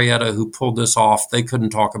in Marietta who pulled this off, they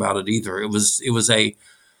couldn't talk about it either. It was I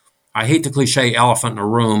hate the cliche elephant in a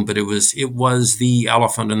room, but it was the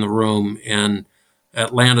elephant in the room in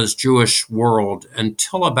Atlanta's Jewish world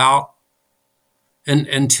until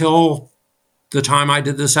the time I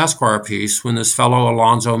did this Esquire piece, when this fellow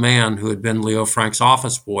Alonzo Mann, who had been Leo Frank's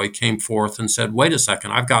office boy, came forth and said, wait a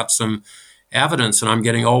second, I've got some evidence and I'm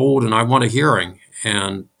getting old and I want a hearing.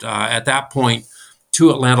 And at that point,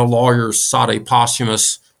 2 Atlanta lawyers sought a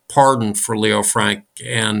posthumous pardon for Leo Frank,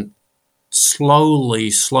 and slowly,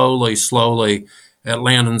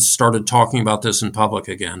 Atlantans started talking about this in public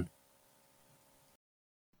again.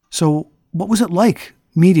 So what was it like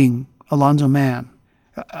meeting Alonzo Mann?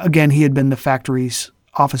 Again, he had been the factory's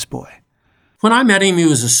office boy. When I met him, he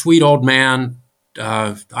was a sweet old man.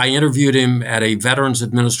 I interviewed him at a Veterans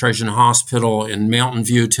Administration hospital in Mountain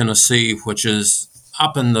View, Tennessee, which is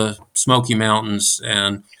up in the Smoky Mountains.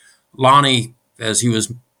 And Lonnie, as he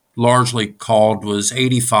was largely called, was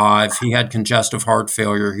 85. He had congestive heart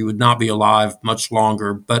failure. He would not be alive much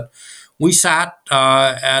longer. But we sat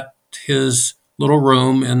at his little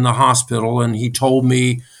room in the hospital, and he told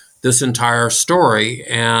me this entire story.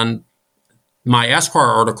 And my Esquire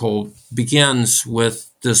article begins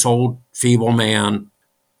with this old feeble man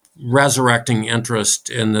resurrecting interest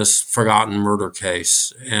in this forgotten murder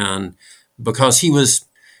case. And because he was,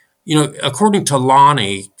 according to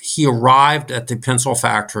Lonnie, he arrived at the pencil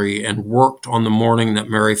factory and worked on the morning that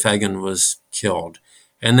Mary Fagan was killed.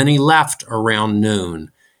 And then he left around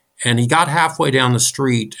noon. And he got halfway down the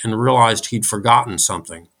street and realized he'd forgotten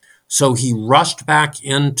something. So he rushed back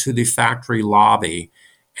into the factory lobby,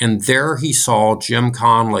 and there he saw Jim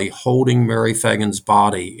Conley holding Mary Fagan's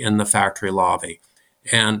body in the factory lobby.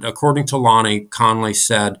 And according to Lonnie, Conley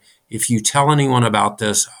said, if you tell anyone about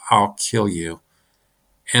this, I'll kill you.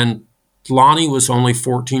 And Lonnie was only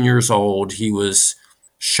 14 years old. He was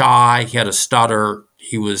shy. He had a stutter.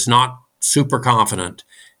 He was not super confident.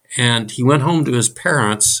 And he went home to his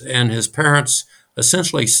parents, and his parents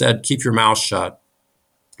essentially said, keep your mouth shut.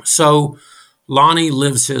 So Lonnie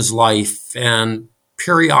lives his life, and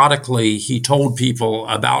periodically he told people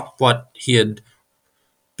about what he had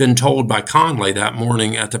been told by Conley that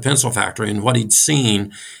morning at the pencil factory and what he'd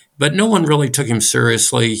seen, but no one really took him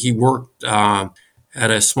seriously. He worked at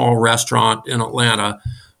a small restaurant in Atlanta.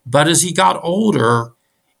 But as he got older,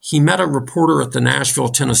 he met a reporter at the Nashville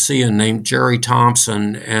Tennessean named Jerry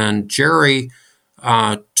Thompson, and Jerry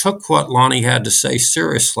took what Lonnie had to say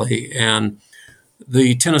seriously. And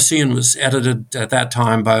the Tennessean was edited at that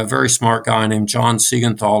time by a very smart guy named John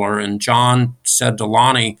Siegenthaler, and John said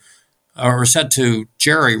to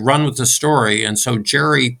Jerry, run with the story. And so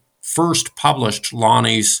Jerry first published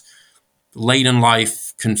Lonnie's late in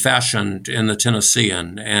life confession in the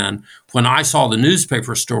Tennessean. And when I saw the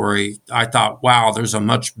newspaper story, I thought, wow, there's a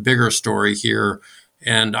much bigger story here.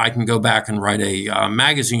 And I can go back and write a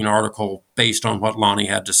magazine article based on what Lonnie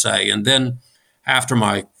had to say. And then after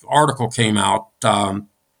my article came out, I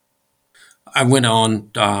went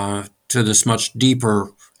on to this much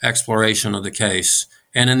deeper exploration of the case.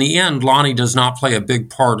 And in the end, Lonnie does not play a big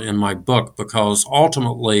part in my book, because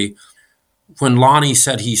ultimately, when Lonnie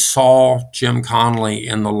said he saw Jim Conley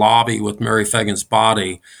in the lobby with Mary Fagan's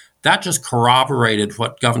body, that just corroborated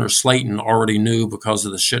what Governor Slayton already knew because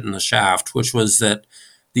of the shit in the shaft, which was that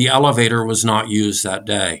the elevator was not used that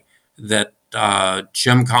day, that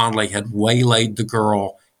Jim Conley had waylaid the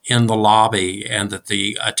girl in the lobby and that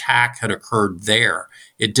the attack had occurred there.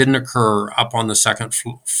 It didn't occur up on the second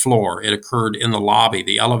floor. It occurred in the lobby.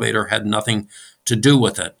 The elevator had nothing to do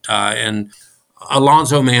with it. And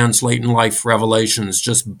Alonzo Mann's late in life revelations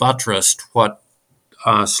just buttressed what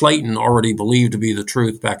Slayton already believed to be the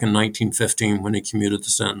truth back in 1915 when he commuted the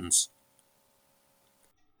sentence.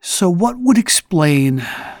 So what would explain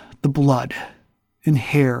the blood and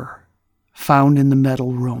hair found in the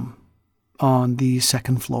metal room on the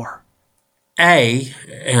second floor?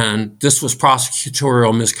 And this was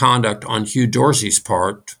prosecutorial misconduct on Hugh Dorsey's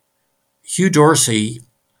part, Hugh Dorsey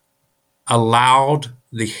allowed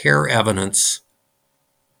the hair evidence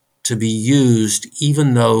to be used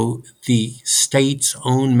even though the state's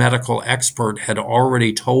own medical expert had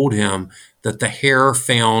already told him that the hair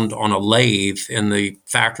found on a lathe in the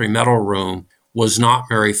factory metal room was not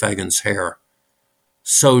Mary Fagan's hair.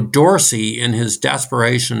 So Dorsey, in his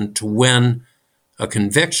desperation to win a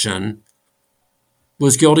conviction,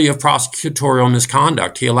 was guilty of prosecutorial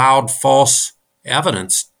misconduct. He allowed false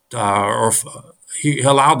evidence, he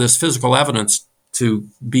allowed this physical evidence to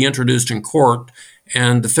be introduced in court,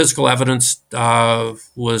 and the physical evidence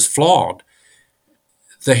was flawed.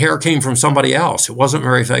 The hair came from somebody else. It wasn't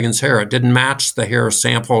Mary Fagan's hair. It didn't match the hair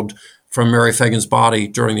sampled from Mary Fagan's body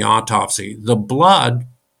during the autopsy. The blood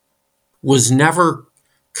was never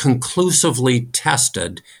conclusively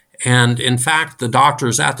tested. And in fact, the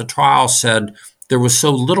doctors at the trial said there was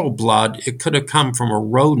so little blood, it could have come from a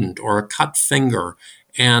rodent or a cut finger.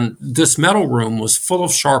 And this metal room was full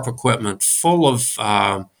of sharp equipment, full of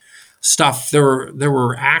stuff. There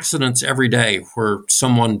were accidents every day where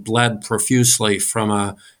someone bled profusely from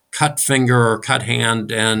a cut finger or cut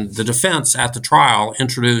hand. And the defense at the trial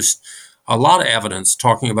introduced a lot of evidence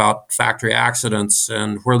talking about factory accidents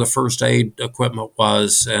and where the first aid equipment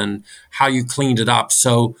was and how you cleaned it up.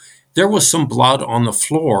 So there was some blood on the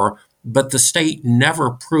floor, but the state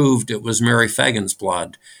never proved it was Mary Fagan's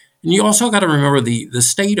blood. And you also got to remember the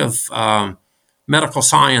state of medical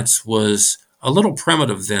science was a little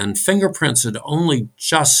primitive then. Fingerprints had only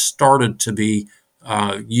just started to be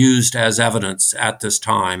used as evidence at this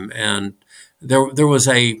time. And there was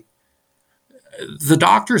the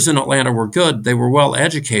doctors in Atlanta were good. They were well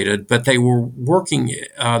educated, but they were working,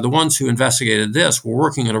 the ones who investigated this were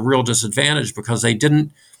working at a real disadvantage because they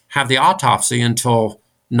didn't have the autopsy until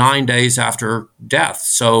 9 days after death.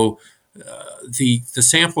 So the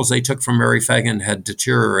samples they took from Mary Fagan had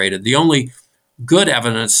deteriorated. The only good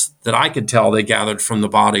evidence that I could tell they gathered from the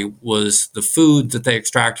body was the food that they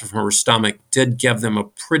extracted from her stomach did give them a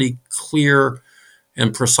pretty clear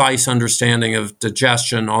and precise understanding of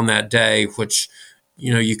digestion on that day, which,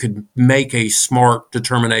 you could make a smart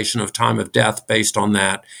determination of time of death based on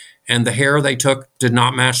that. And the hair they took did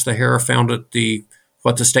not match the hair found at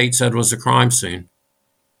what the state said was the crime scene.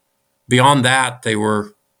 Beyond that, they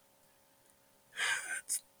were,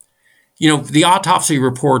 the autopsy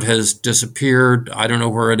report has disappeared. I don't know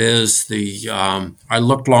where it is. I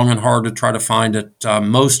looked long and hard to try to find it.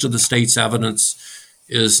 Most of the state's evidence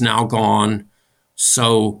is now gone.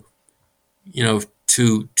 So,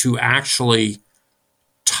 to actually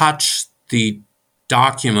touch the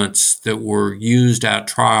documents that were used at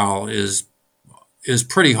trial is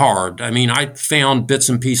pretty hard. I mean, I found bits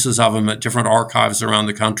and pieces of them at different archives around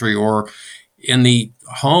the country or in the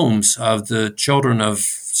homes of the children of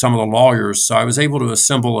some of the lawyers. So I was able to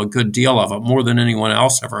assemble a good deal of it, more than anyone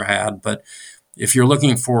else ever had. But if you're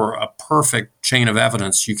looking for a perfect chain of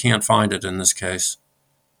evidence, you can't find it in this case.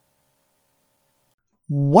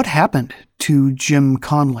 What happened to Jim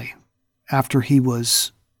Conley after he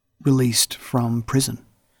was released from prison?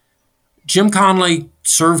 Jim Conley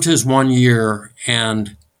served his 1 year,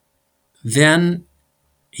 and then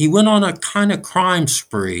he went on a kind of crime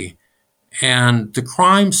spree. And the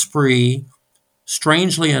crime spree,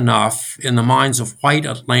 strangely enough, in the minds of white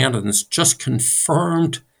Atlantans, just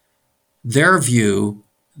confirmed their view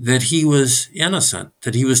that he was innocent,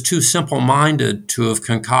 that he was too simple-minded to have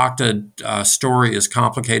concocted a story as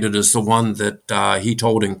complicated as the one that he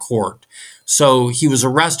told in court. So he was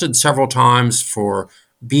arrested several times for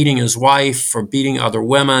beating his wife, for beating other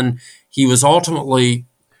women. He was ultimately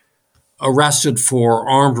arrested for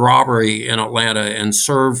armed robbery in Atlanta and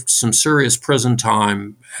served some serious prison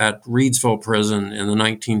time at Reidsville Prison in the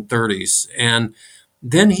 1930s. And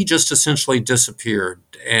then he just essentially disappeared.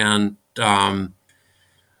 And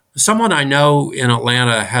someone I know in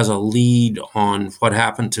Atlanta has a lead on what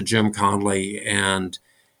happened to Jim Conley, and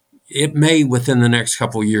it may within the next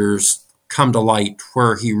couple of years come to light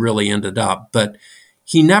where he really ended up. But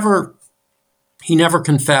he never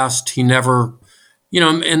confessed. He never,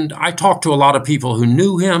 and I talked to a lot of people who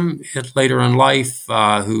knew him later in life,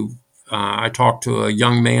 I talked to a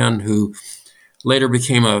young man who later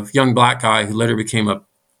became a young black guy who later became a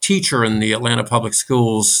teacher in the Atlanta public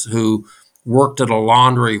schools, who worked at a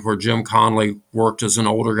laundry where Jim Conley worked as an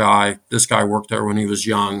older guy. This guy worked there when he was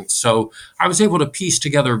young. So I was able to piece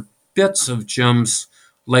together bits of Jim's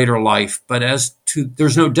later life, but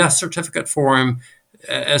there's no death certificate for him.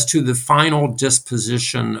 As to the final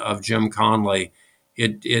disposition of Jim Conley,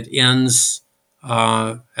 it ends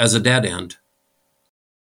as a dead end.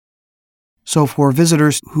 So for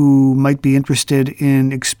visitors who might be interested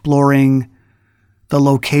in exploring the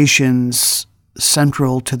locations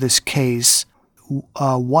central to this case,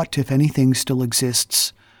 what, if anything, still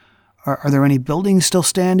exists? Are there any buildings still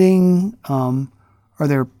standing? Are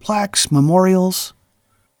there plaques, memorials?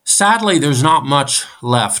 Sadly, there's not much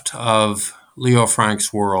left of Leo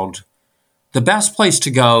Frank's world. The best place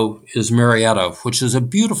to go is Marietta, which is a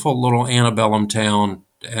beautiful little antebellum town,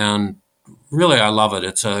 and really I love it.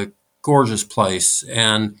 It's a gorgeous place.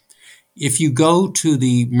 And if you go to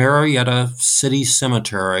the Marietta City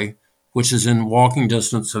Cemetery, which is in walking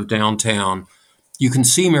distance of downtown, you can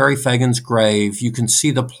see Mary Fagan's grave. You can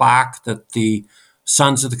see the plaque that the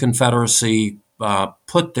Sons of the Confederacy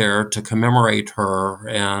put there to commemorate her,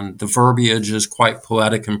 and the verbiage is quite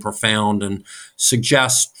poetic and profound and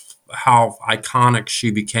suggests how iconic she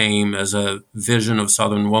became as a vision of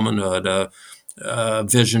Southern womanhood, a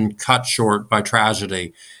vision cut short by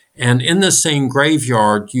tragedy. And in this same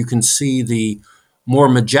graveyard, you can see the more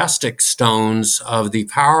majestic stones of the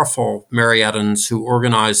powerful Mariettans who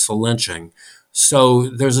organized the lynching. So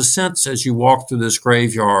there's a sense as you walk through this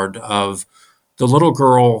graveyard of the little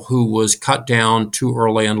girl who was cut down too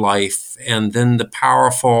early in life, and then the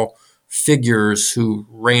powerful figures who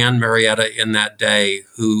ran Marietta in that day,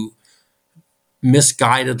 who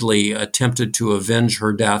misguidedly attempted to avenge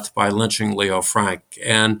her death by lynching Leo Frank.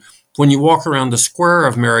 And when you walk around the square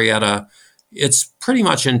of Marietta, it's pretty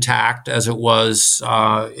much intact as it was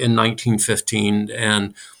in 1915.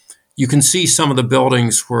 And you can see some of the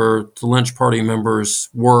buildings where the lynch party members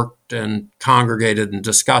worked and congregated and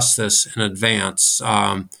discussed this in advance.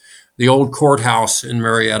 The old courthouse in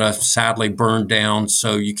Marietta sadly burned down,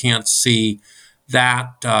 so you can't see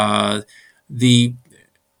that.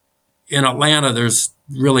 In Atlanta, there's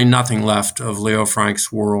really nothing left of Leo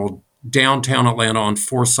Frank's world. Downtown Atlanta on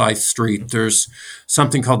Forsyth Street, there's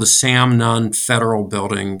something called the Sam Nunn Federal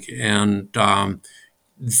Building, and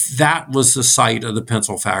that was the site of the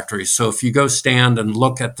pencil factory. So if you go stand and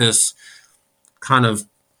look at this kind of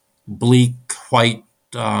bleak white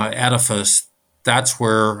edifice, that's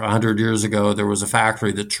where 100 years ago there was a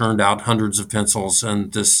factory that churned out hundreds of pencils,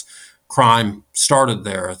 and this crime started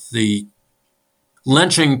there. The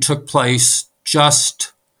lynching took place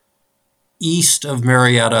just east of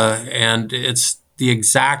Marietta, and the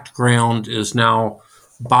exact ground is now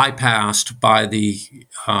bypassed by the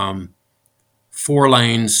 4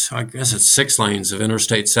 lanes, I guess it's 6 lanes of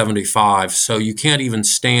Interstate 75. So you can't even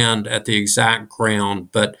stand at the exact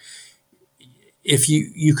ground. But if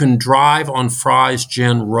you can drive on Fry's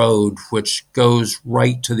Gin Road, which goes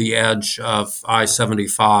right to the edge of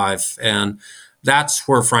I-75, and that's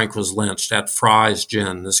where Frank was lynched, at Fry's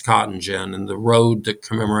Gin, this cotton gin, and the road that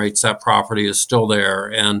commemorates that property is still there.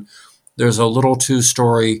 And there's a little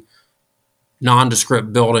 2-story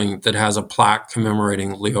nondescript building that has a plaque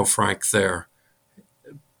commemorating Leo Frank there.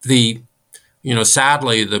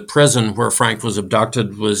 Sadly, the prison where Frank was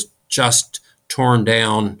abducted was just torn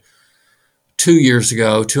down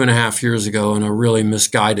 2.5 years ago, in a really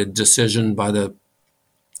misguided decision by the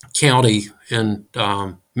county in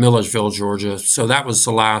Milledgeville, Georgia. So that was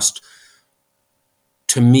the last,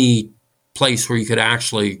 to me, place where you could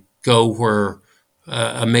actually go where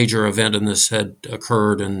a major event in this had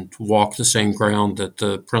occurred and walk the same ground that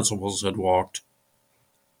the principals had walked.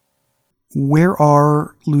 Where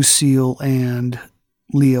are Lucille and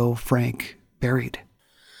Leo Frank buried?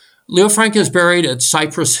 Leo Frank is buried at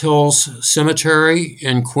Cypress Hills Cemetery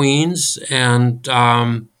in Queens, and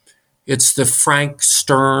it's the Frank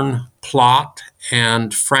Stern plot,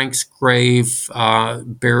 and Frank's grave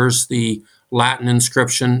bears the Latin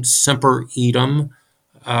inscription Semper Idem,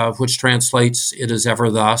 which translates "It is ever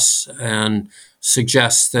thus," and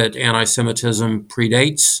suggests that anti-Semitism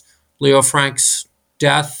predates Leo Frank's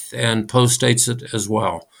death and postdates it as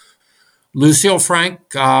well. Lucille Frank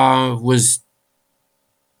was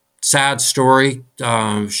sad story.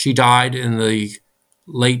 She died in the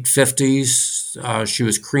late 50s. She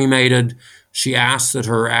was cremated. She asked that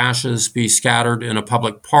her ashes be scattered in a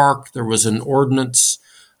public park. There was an ordinance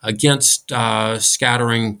against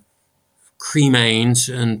scattering cremains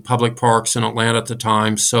in public parks in Atlanta at the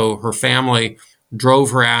time. So her family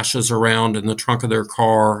drove her ashes around in the trunk of their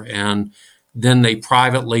car, and then they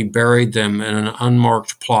privately buried them in an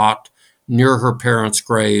unmarked plot near her parents'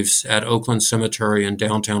 graves at Oakland Cemetery in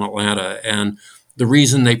downtown Atlanta. And the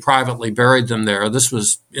reason they privately buried them there, this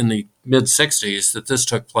was in the mid-60s that this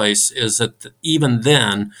took place, is that even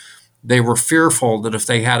then they were fearful that if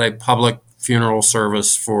they had a public funeral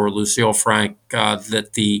service for Lucille Frank,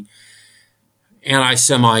 that the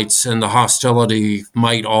anti-Semites and the hostility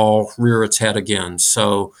might all rear its head again.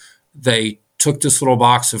 So they took this little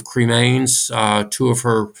box of cremains. Two of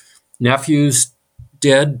her nephews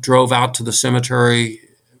drove out to the cemetery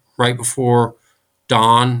right before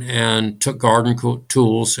dawn and took garden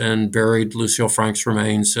tools and buried Lucille Frank's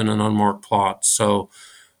remains in an unmarked plot. So,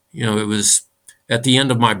 it was at the end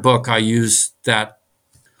of my book, I used that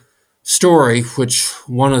story, which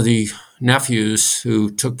one of the nephews who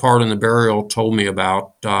took part in the burial told me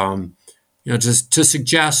about, just to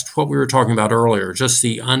suggest what we were talking about earlier, just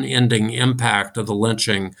the unending impact of the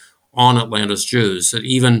lynching on Atlanta's Jews, that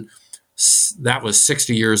even that was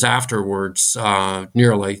 60 years afterwards,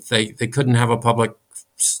 nearly. They couldn't have a public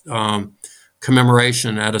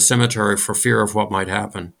commemoration at a cemetery for fear of what might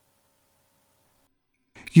happen.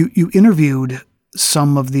 You interviewed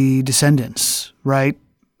some of the descendants, right,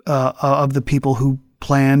 of the people who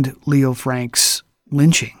planned Leo Frank's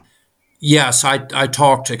lynching. Yes, I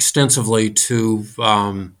talked extensively to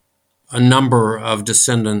a number of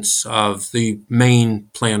descendants of the main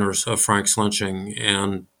planners of Frank's lynching,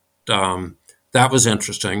 and that was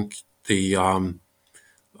interesting.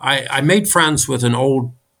 I made friends with an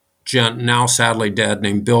old gent, now sadly dead,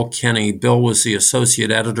 named Bill Kinney. Bill was the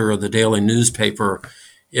associate editor of the daily newspaper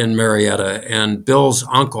in Marietta, and Bill's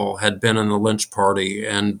uncle had been in the lynch party,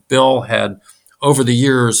 and Bill had, over the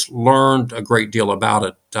years, learned a great deal about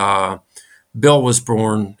it. Bill was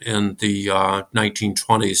born in the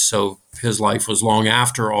 1920s, so his life was long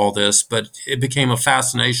after all this, but it became a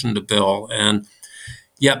fascination to Bill, and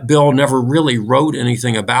yet Bill never really wrote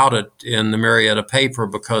anything about it in the Marietta paper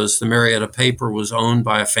because the Marietta paper was owned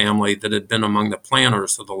by a family that had been among the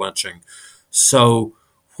planners of the lynching. So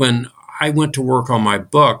when I went to work on my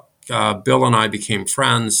book, Bill and I became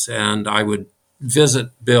friends, and I would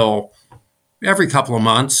visit Bill every couple of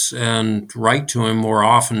months and write to him more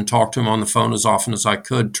often, talk to him on the phone as often as I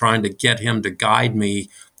could, trying to get him to guide me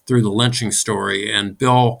through the lynching story. And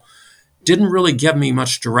Bill didn't really give me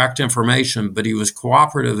much direct information, but he was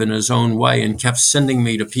cooperative in his own way and kept sending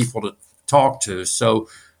me to people to talk to. So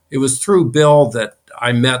it was through Bill that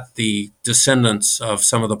I met the descendants of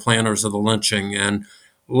some of the planners of the lynching. And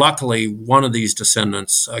luckily, one of these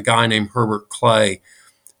descendants, a guy named Herbert Clay,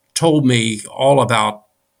 told me all about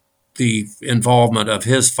the involvement of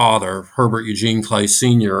his father, Herbert Eugene Clay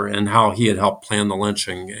Sr., and how he had helped plan the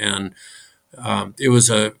lynching. And it was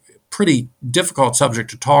a pretty difficult subject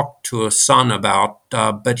to talk to a son about,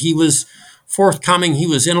 but he was forthcoming. He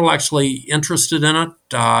was intellectually interested in it,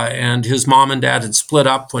 and his mom and dad had split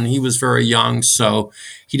up when he was very young, so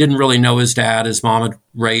he didn't really know his dad. His mom had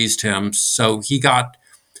raised him, so he got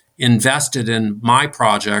invested in my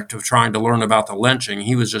project of trying to learn about the lynching.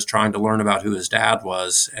 He was just trying to learn about who his dad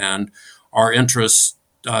was, and our interests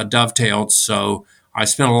dovetailed, so I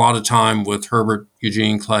spent a lot of time with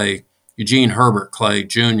Eugene Herbert Clay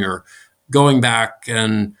Jr., going back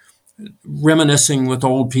and reminiscing with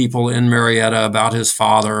old people in Marietta about his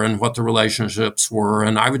father and what the relationships were.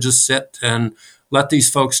 And I would just sit and let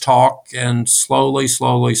these folks talk, and slowly,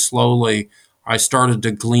 I started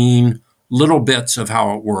to glean little bits of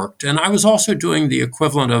how it worked. And I was also doing the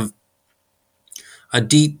equivalent of a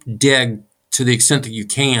deep dig to the extent that you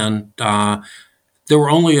can. There were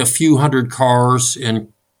only a few hundred cars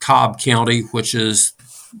in Cobb County, which is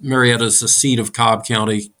Marietta is the seat of Cobb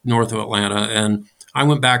County, north of Atlanta. And I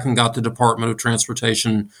went back and got the Department of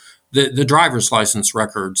Transportation, the driver's license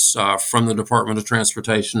records from the Department of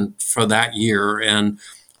Transportation for that year. And,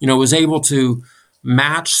 was able to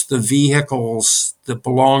match the vehicles that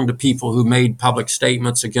belonged to people who made public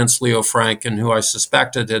statements against Leo Frank and who I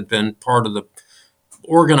suspected had been part of the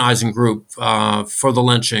organizing group for the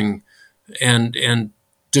lynching, and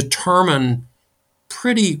determine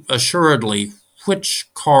pretty assuredly which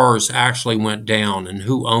cars actually went down and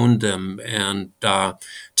who owned them. And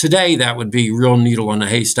today that would be real needle in a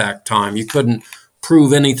haystack time. You couldn't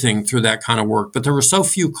prove anything through that kind of work. But there were so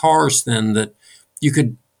few cars then that you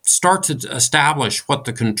could start to establish what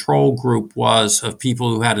the control group was of people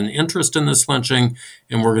who had an interest in this lynching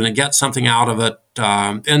and were going to get something out of it.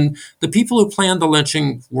 And the people who planned the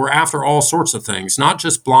lynching were after all sorts of things, not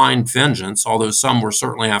just blind vengeance, although some were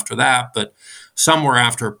certainly after that, but some were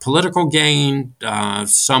after political gain.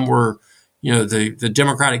 Some were, the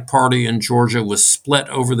Democratic Party in Georgia was split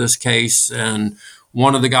over this case. And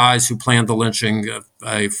one of the guys who planned the lynching,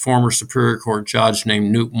 a former Superior Court judge named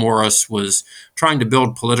Newt Morris, was trying to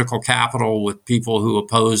build political capital with people who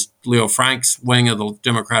opposed Leo Frank's wing of the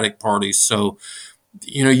Democratic Party. So,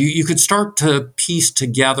 you could start to piece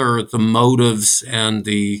together the motives and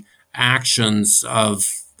the actions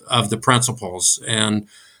of the principals. And,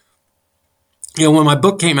 when my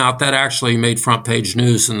book came out, that actually made front page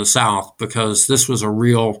news in the South, because this was a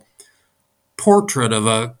real portrait of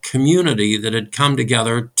a community that had come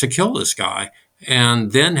together to kill this guy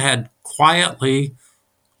and then had quietly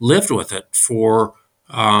lived with it for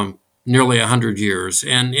nearly 100 years.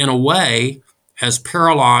 And in a way, as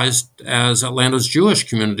paralyzed as Atlanta's Jewish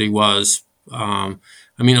community was.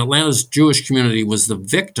 Atlanta's Jewish community was the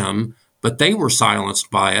victim, but they were silenced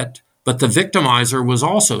by it. But the victimizer was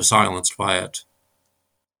also silenced by it.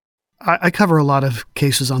 I cover a lot of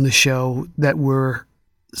cases on the show that were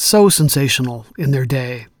so sensational in their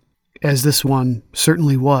day, as this one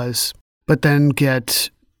certainly was, but then get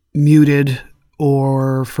muted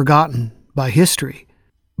or forgotten by history.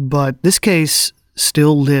 But this case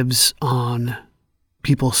still lives on.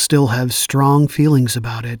 People still have strong feelings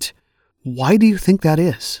about it. Why do you think that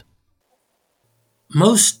is?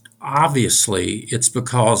 Most obviously, it's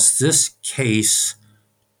because this case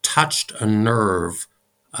touched a nerve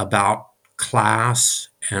about class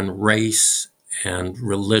and race and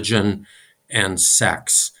religion and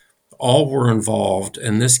sex. All were involved,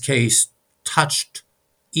 and this case touched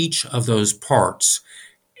each of those parts.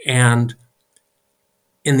 And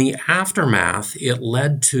in the aftermath, it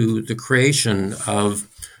led to the creation of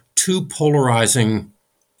two polarizing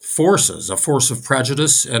forces, a force of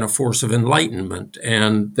prejudice and a force of enlightenment.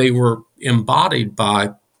 And they were embodied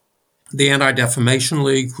by the Anti-Defamation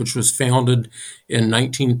League, which was founded in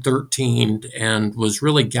 1913 and was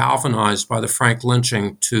really galvanized by the Frank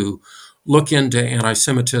lynching to look into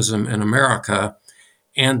anti-Semitism in America,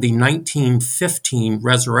 and the 1915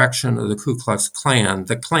 resurrection of the Ku Klux Klan.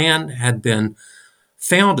 The Klan had been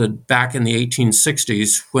founded back in the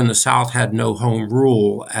 1860s when the South had no home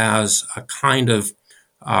rule as a kind of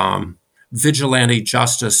vigilante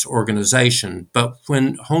justice organization. But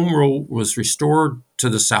when home rule was restored to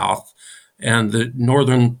the South and the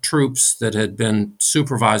Northern troops that had been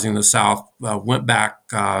supervising the South went back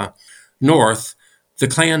north, the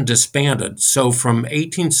Klan disbanded. So from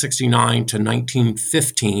 1869 to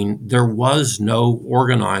 1915, there was no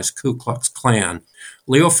organized Ku Klux Klan.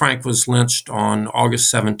 Leo Frank was lynched on August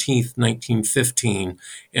 17, 1915,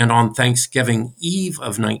 and on Thanksgiving Eve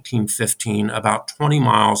of 1915, about 20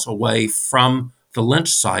 miles away from the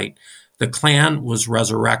lynch site, the Klan was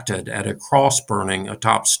resurrected at a cross burning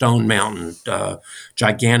atop Stone Mountain,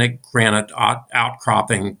 gigantic granite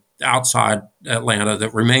outcropping outside Atlanta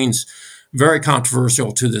that remains very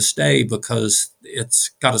controversial to this day because it's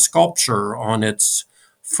got a sculpture on its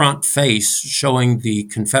front face showing the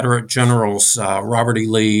Confederate generals, Robert E.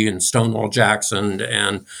 Lee and Stonewall Jackson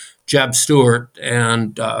and Jeb Stuart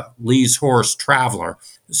and Lee's horse Traveler.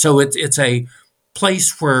 So it's a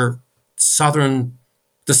place where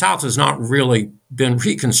the South has not really been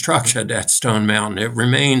reconstructed at Stone Mountain. It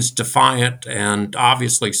remains defiant, and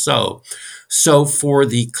obviously so. So for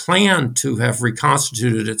the Klan to have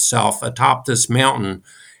reconstituted itself atop this mountain,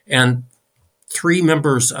 and 3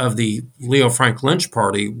 members of the Leo Frank Lynch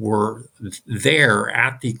Party were there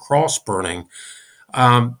at the cross burning,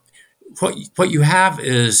 what you have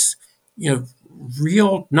is,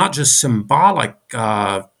 real, not just symbolic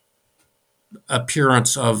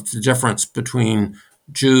appearance of the difference between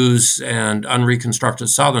Jews and unreconstructed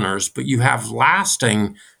Southerners, but you have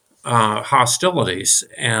lasting hostilities.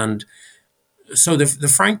 And so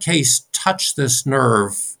the Frank case touched this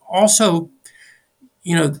nerve. Also,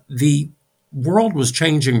 the world was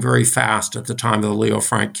changing very fast at the time of the Leo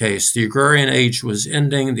Frank case. The agrarian age was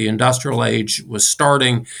ending, the industrial age was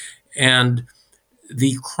starting, and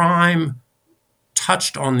the crime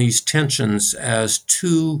touched on these tensions as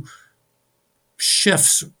two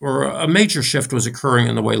shifts, or a major shift was occurring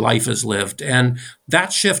in the way life is lived. And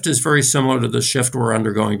that shift is very similar to the shift we're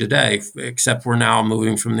undergoing today, except we're now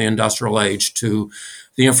moving from the industrial age to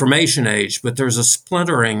the information age. But there's a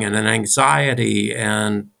splintering and an anxiety,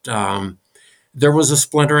 and there was a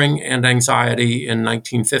splintering and anxiety in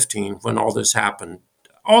 1915 when all this happened.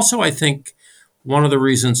 Also, I think one of the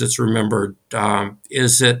reasons it's remembered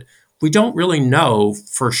is that we don't really know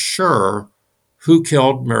for sure who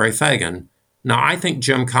killed Mary Fagan. Now, I think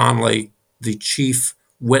Jim Conley, the chief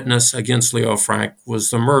witness against Leo Frank,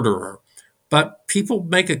 was the murderer. But people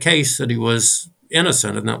make a case that he was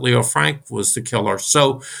innocent and that Leo Frank was the killer.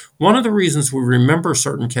 So one of the reasons we remember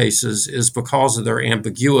certain cases is because of their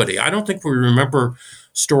ambiguity. I don't think we remember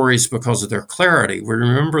stories because of their clarity. We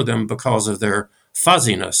remember them because of their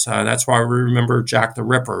fuzziness. That's why we remember Jack the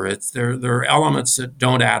Ripper. There are elements that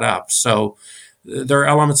don't add up. So there are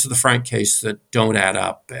elements of the Frank case that don't add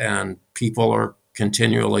up, and people are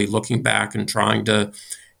continually looking back and trying to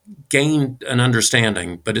gain an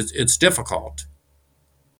understanding, but it's difficult.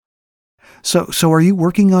 So are you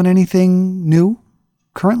working on anything new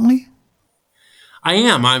currently? I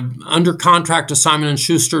am. I'm under contract to Simon &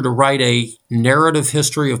 Schuster to write a narrative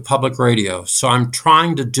history of public radio. So I'm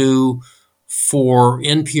trying to do for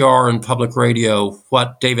NPR and public radio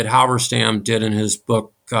what David Halberstam did in his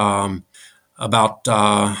book about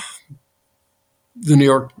the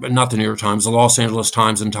Los Angeles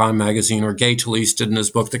Times and Time Magazine, or Gay Talese did in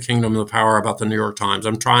his book, The Kingdom of the Power, about the New York Times.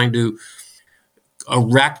 I'm trying to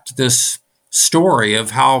erect this story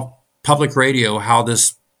of how public radio, how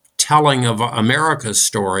this telling of America's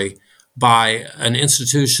story by an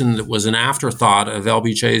institution that was an afterthought of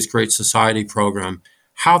LBJ's Great Society program,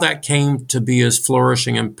 how that came to be as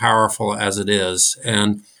flourishing and powerful as it is.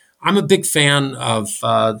 And I'm a big fan of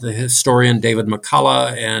the historian David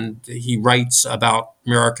McCullough, and he writes about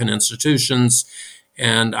American institutions.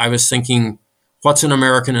 And I was thinking, what's an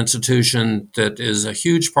American institution that is a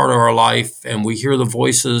huge part of our life, and we hear the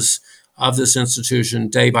voices of this institution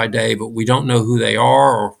day by day, but we don't know who they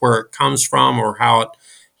are or where it comes from or how it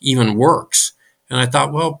even works. And I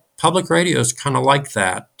thought, well, public radio is kind of like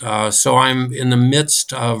that. So I'm in the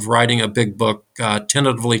midst of writing a big book,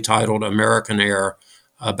 tentatively titled American Air,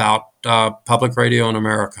 about public radio in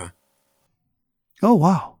America. Oh,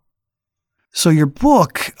 wow. So your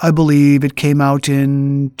book, I believe it came out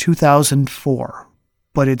in 2004,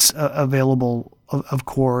 but it's available, of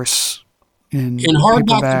course, in hardback.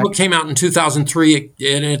 Paperback. The book came out in 2003,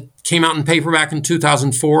 and it came out in paperback in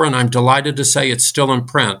 2004, and I'm delighted to say it's still in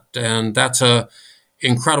print. And that's a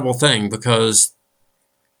incredible thing, because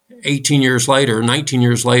 19 years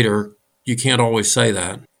later, you can't always say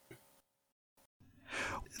that.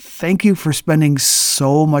 Thank you for spending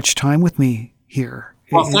so much time with me here.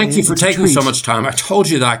 Well, thank you for taking so much time. I told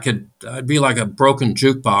you that I'd be like a broken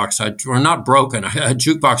jukebox. Or not broken, a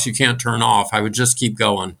jukebox you can't turn off. I would just keep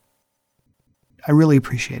going. I really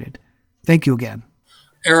appreciate it. Thank you again.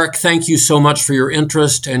 Eric, thank you so much for your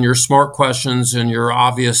interest and your smart questions and your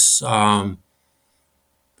obviously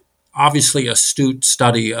astute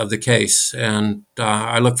study of the case. And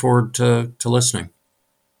I look forward to listening.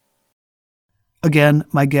 Again,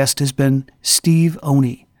 my guest has been Steve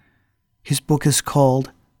Oney. His book is called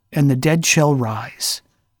And the Dead Shall Rise: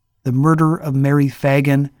 The Murder of Mary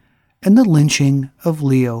Fagan and the Lynching of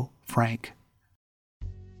Leo Frank.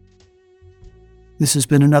 This has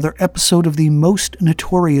been another episode of the Most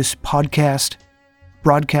Notorious podcast,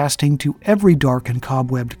 broadcasting to every dark and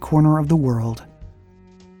cobwebbed corner of the world.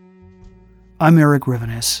 I'm Eric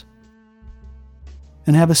Rivenes,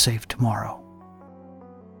 and have a safe tomorrow.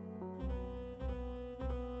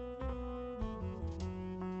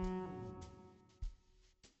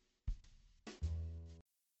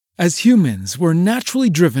 As humans, we're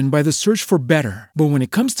naturally driven by the search for better. But when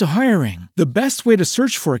it comes to hiring, the best way to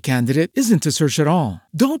search for a candidate isn't to search at all.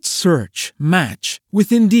 Don't search, match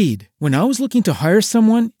with Indeed. When I was looking to hire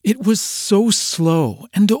someone, it was so slow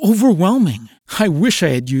and overwhelming. I wish I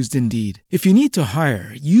had used Indeed. If you need to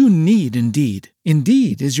hire, you need Indeed.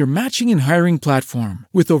 Indeed is your matching and hiring platform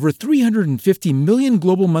with over 350 million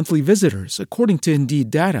global monthly visitors, according to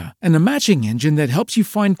Indeed data, and a matching engine that helps you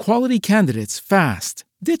find quality candidates fast.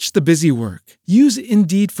 Ditch the busy work. Use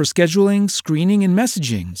Indeed for scheduling, screening, and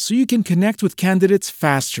messaging so you can connect with candidates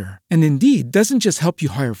faster. And Indeed doesn't just help you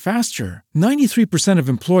hire faster. 93% of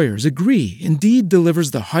employers agree Indeed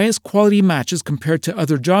delivers the highest quality matches compared to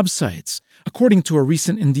other job sites, according to a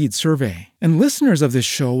recent Indeed survey. And listeners of this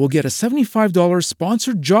show will get a $75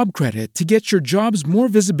 sponsored job credit to get your jobs more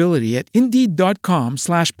visibility at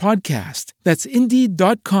Indeed.com/podcast. That's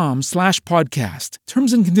Indeed.com/podcast.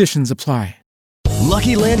 Terms and conditions apply.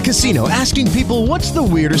 Lucky Land Casino, asking people, what's the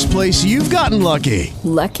weirdest place you've gotten lucky?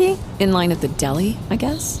 Lucky? In line at the deli, I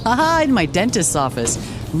guess? Aha, in my dentist's office.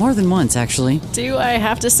 More than once, actually. Do I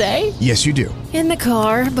have to say? Yes, you do. In the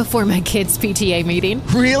car before my kids' PTA meeting.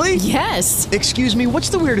 Really? Yes. Excuse me, what's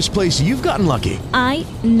the weirdest place you've gotten lucky? I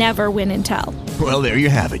never win and tell. Well, there you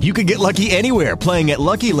have it. You can get lucky anywhere, playing at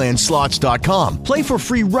LuckyLandSlots.com. Play for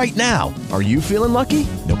free right now. Are you feeling lucky?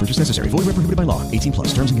 No purchase necessary. Void where prohibited by law.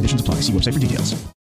 18+. Terms and conditions apply. See website for details.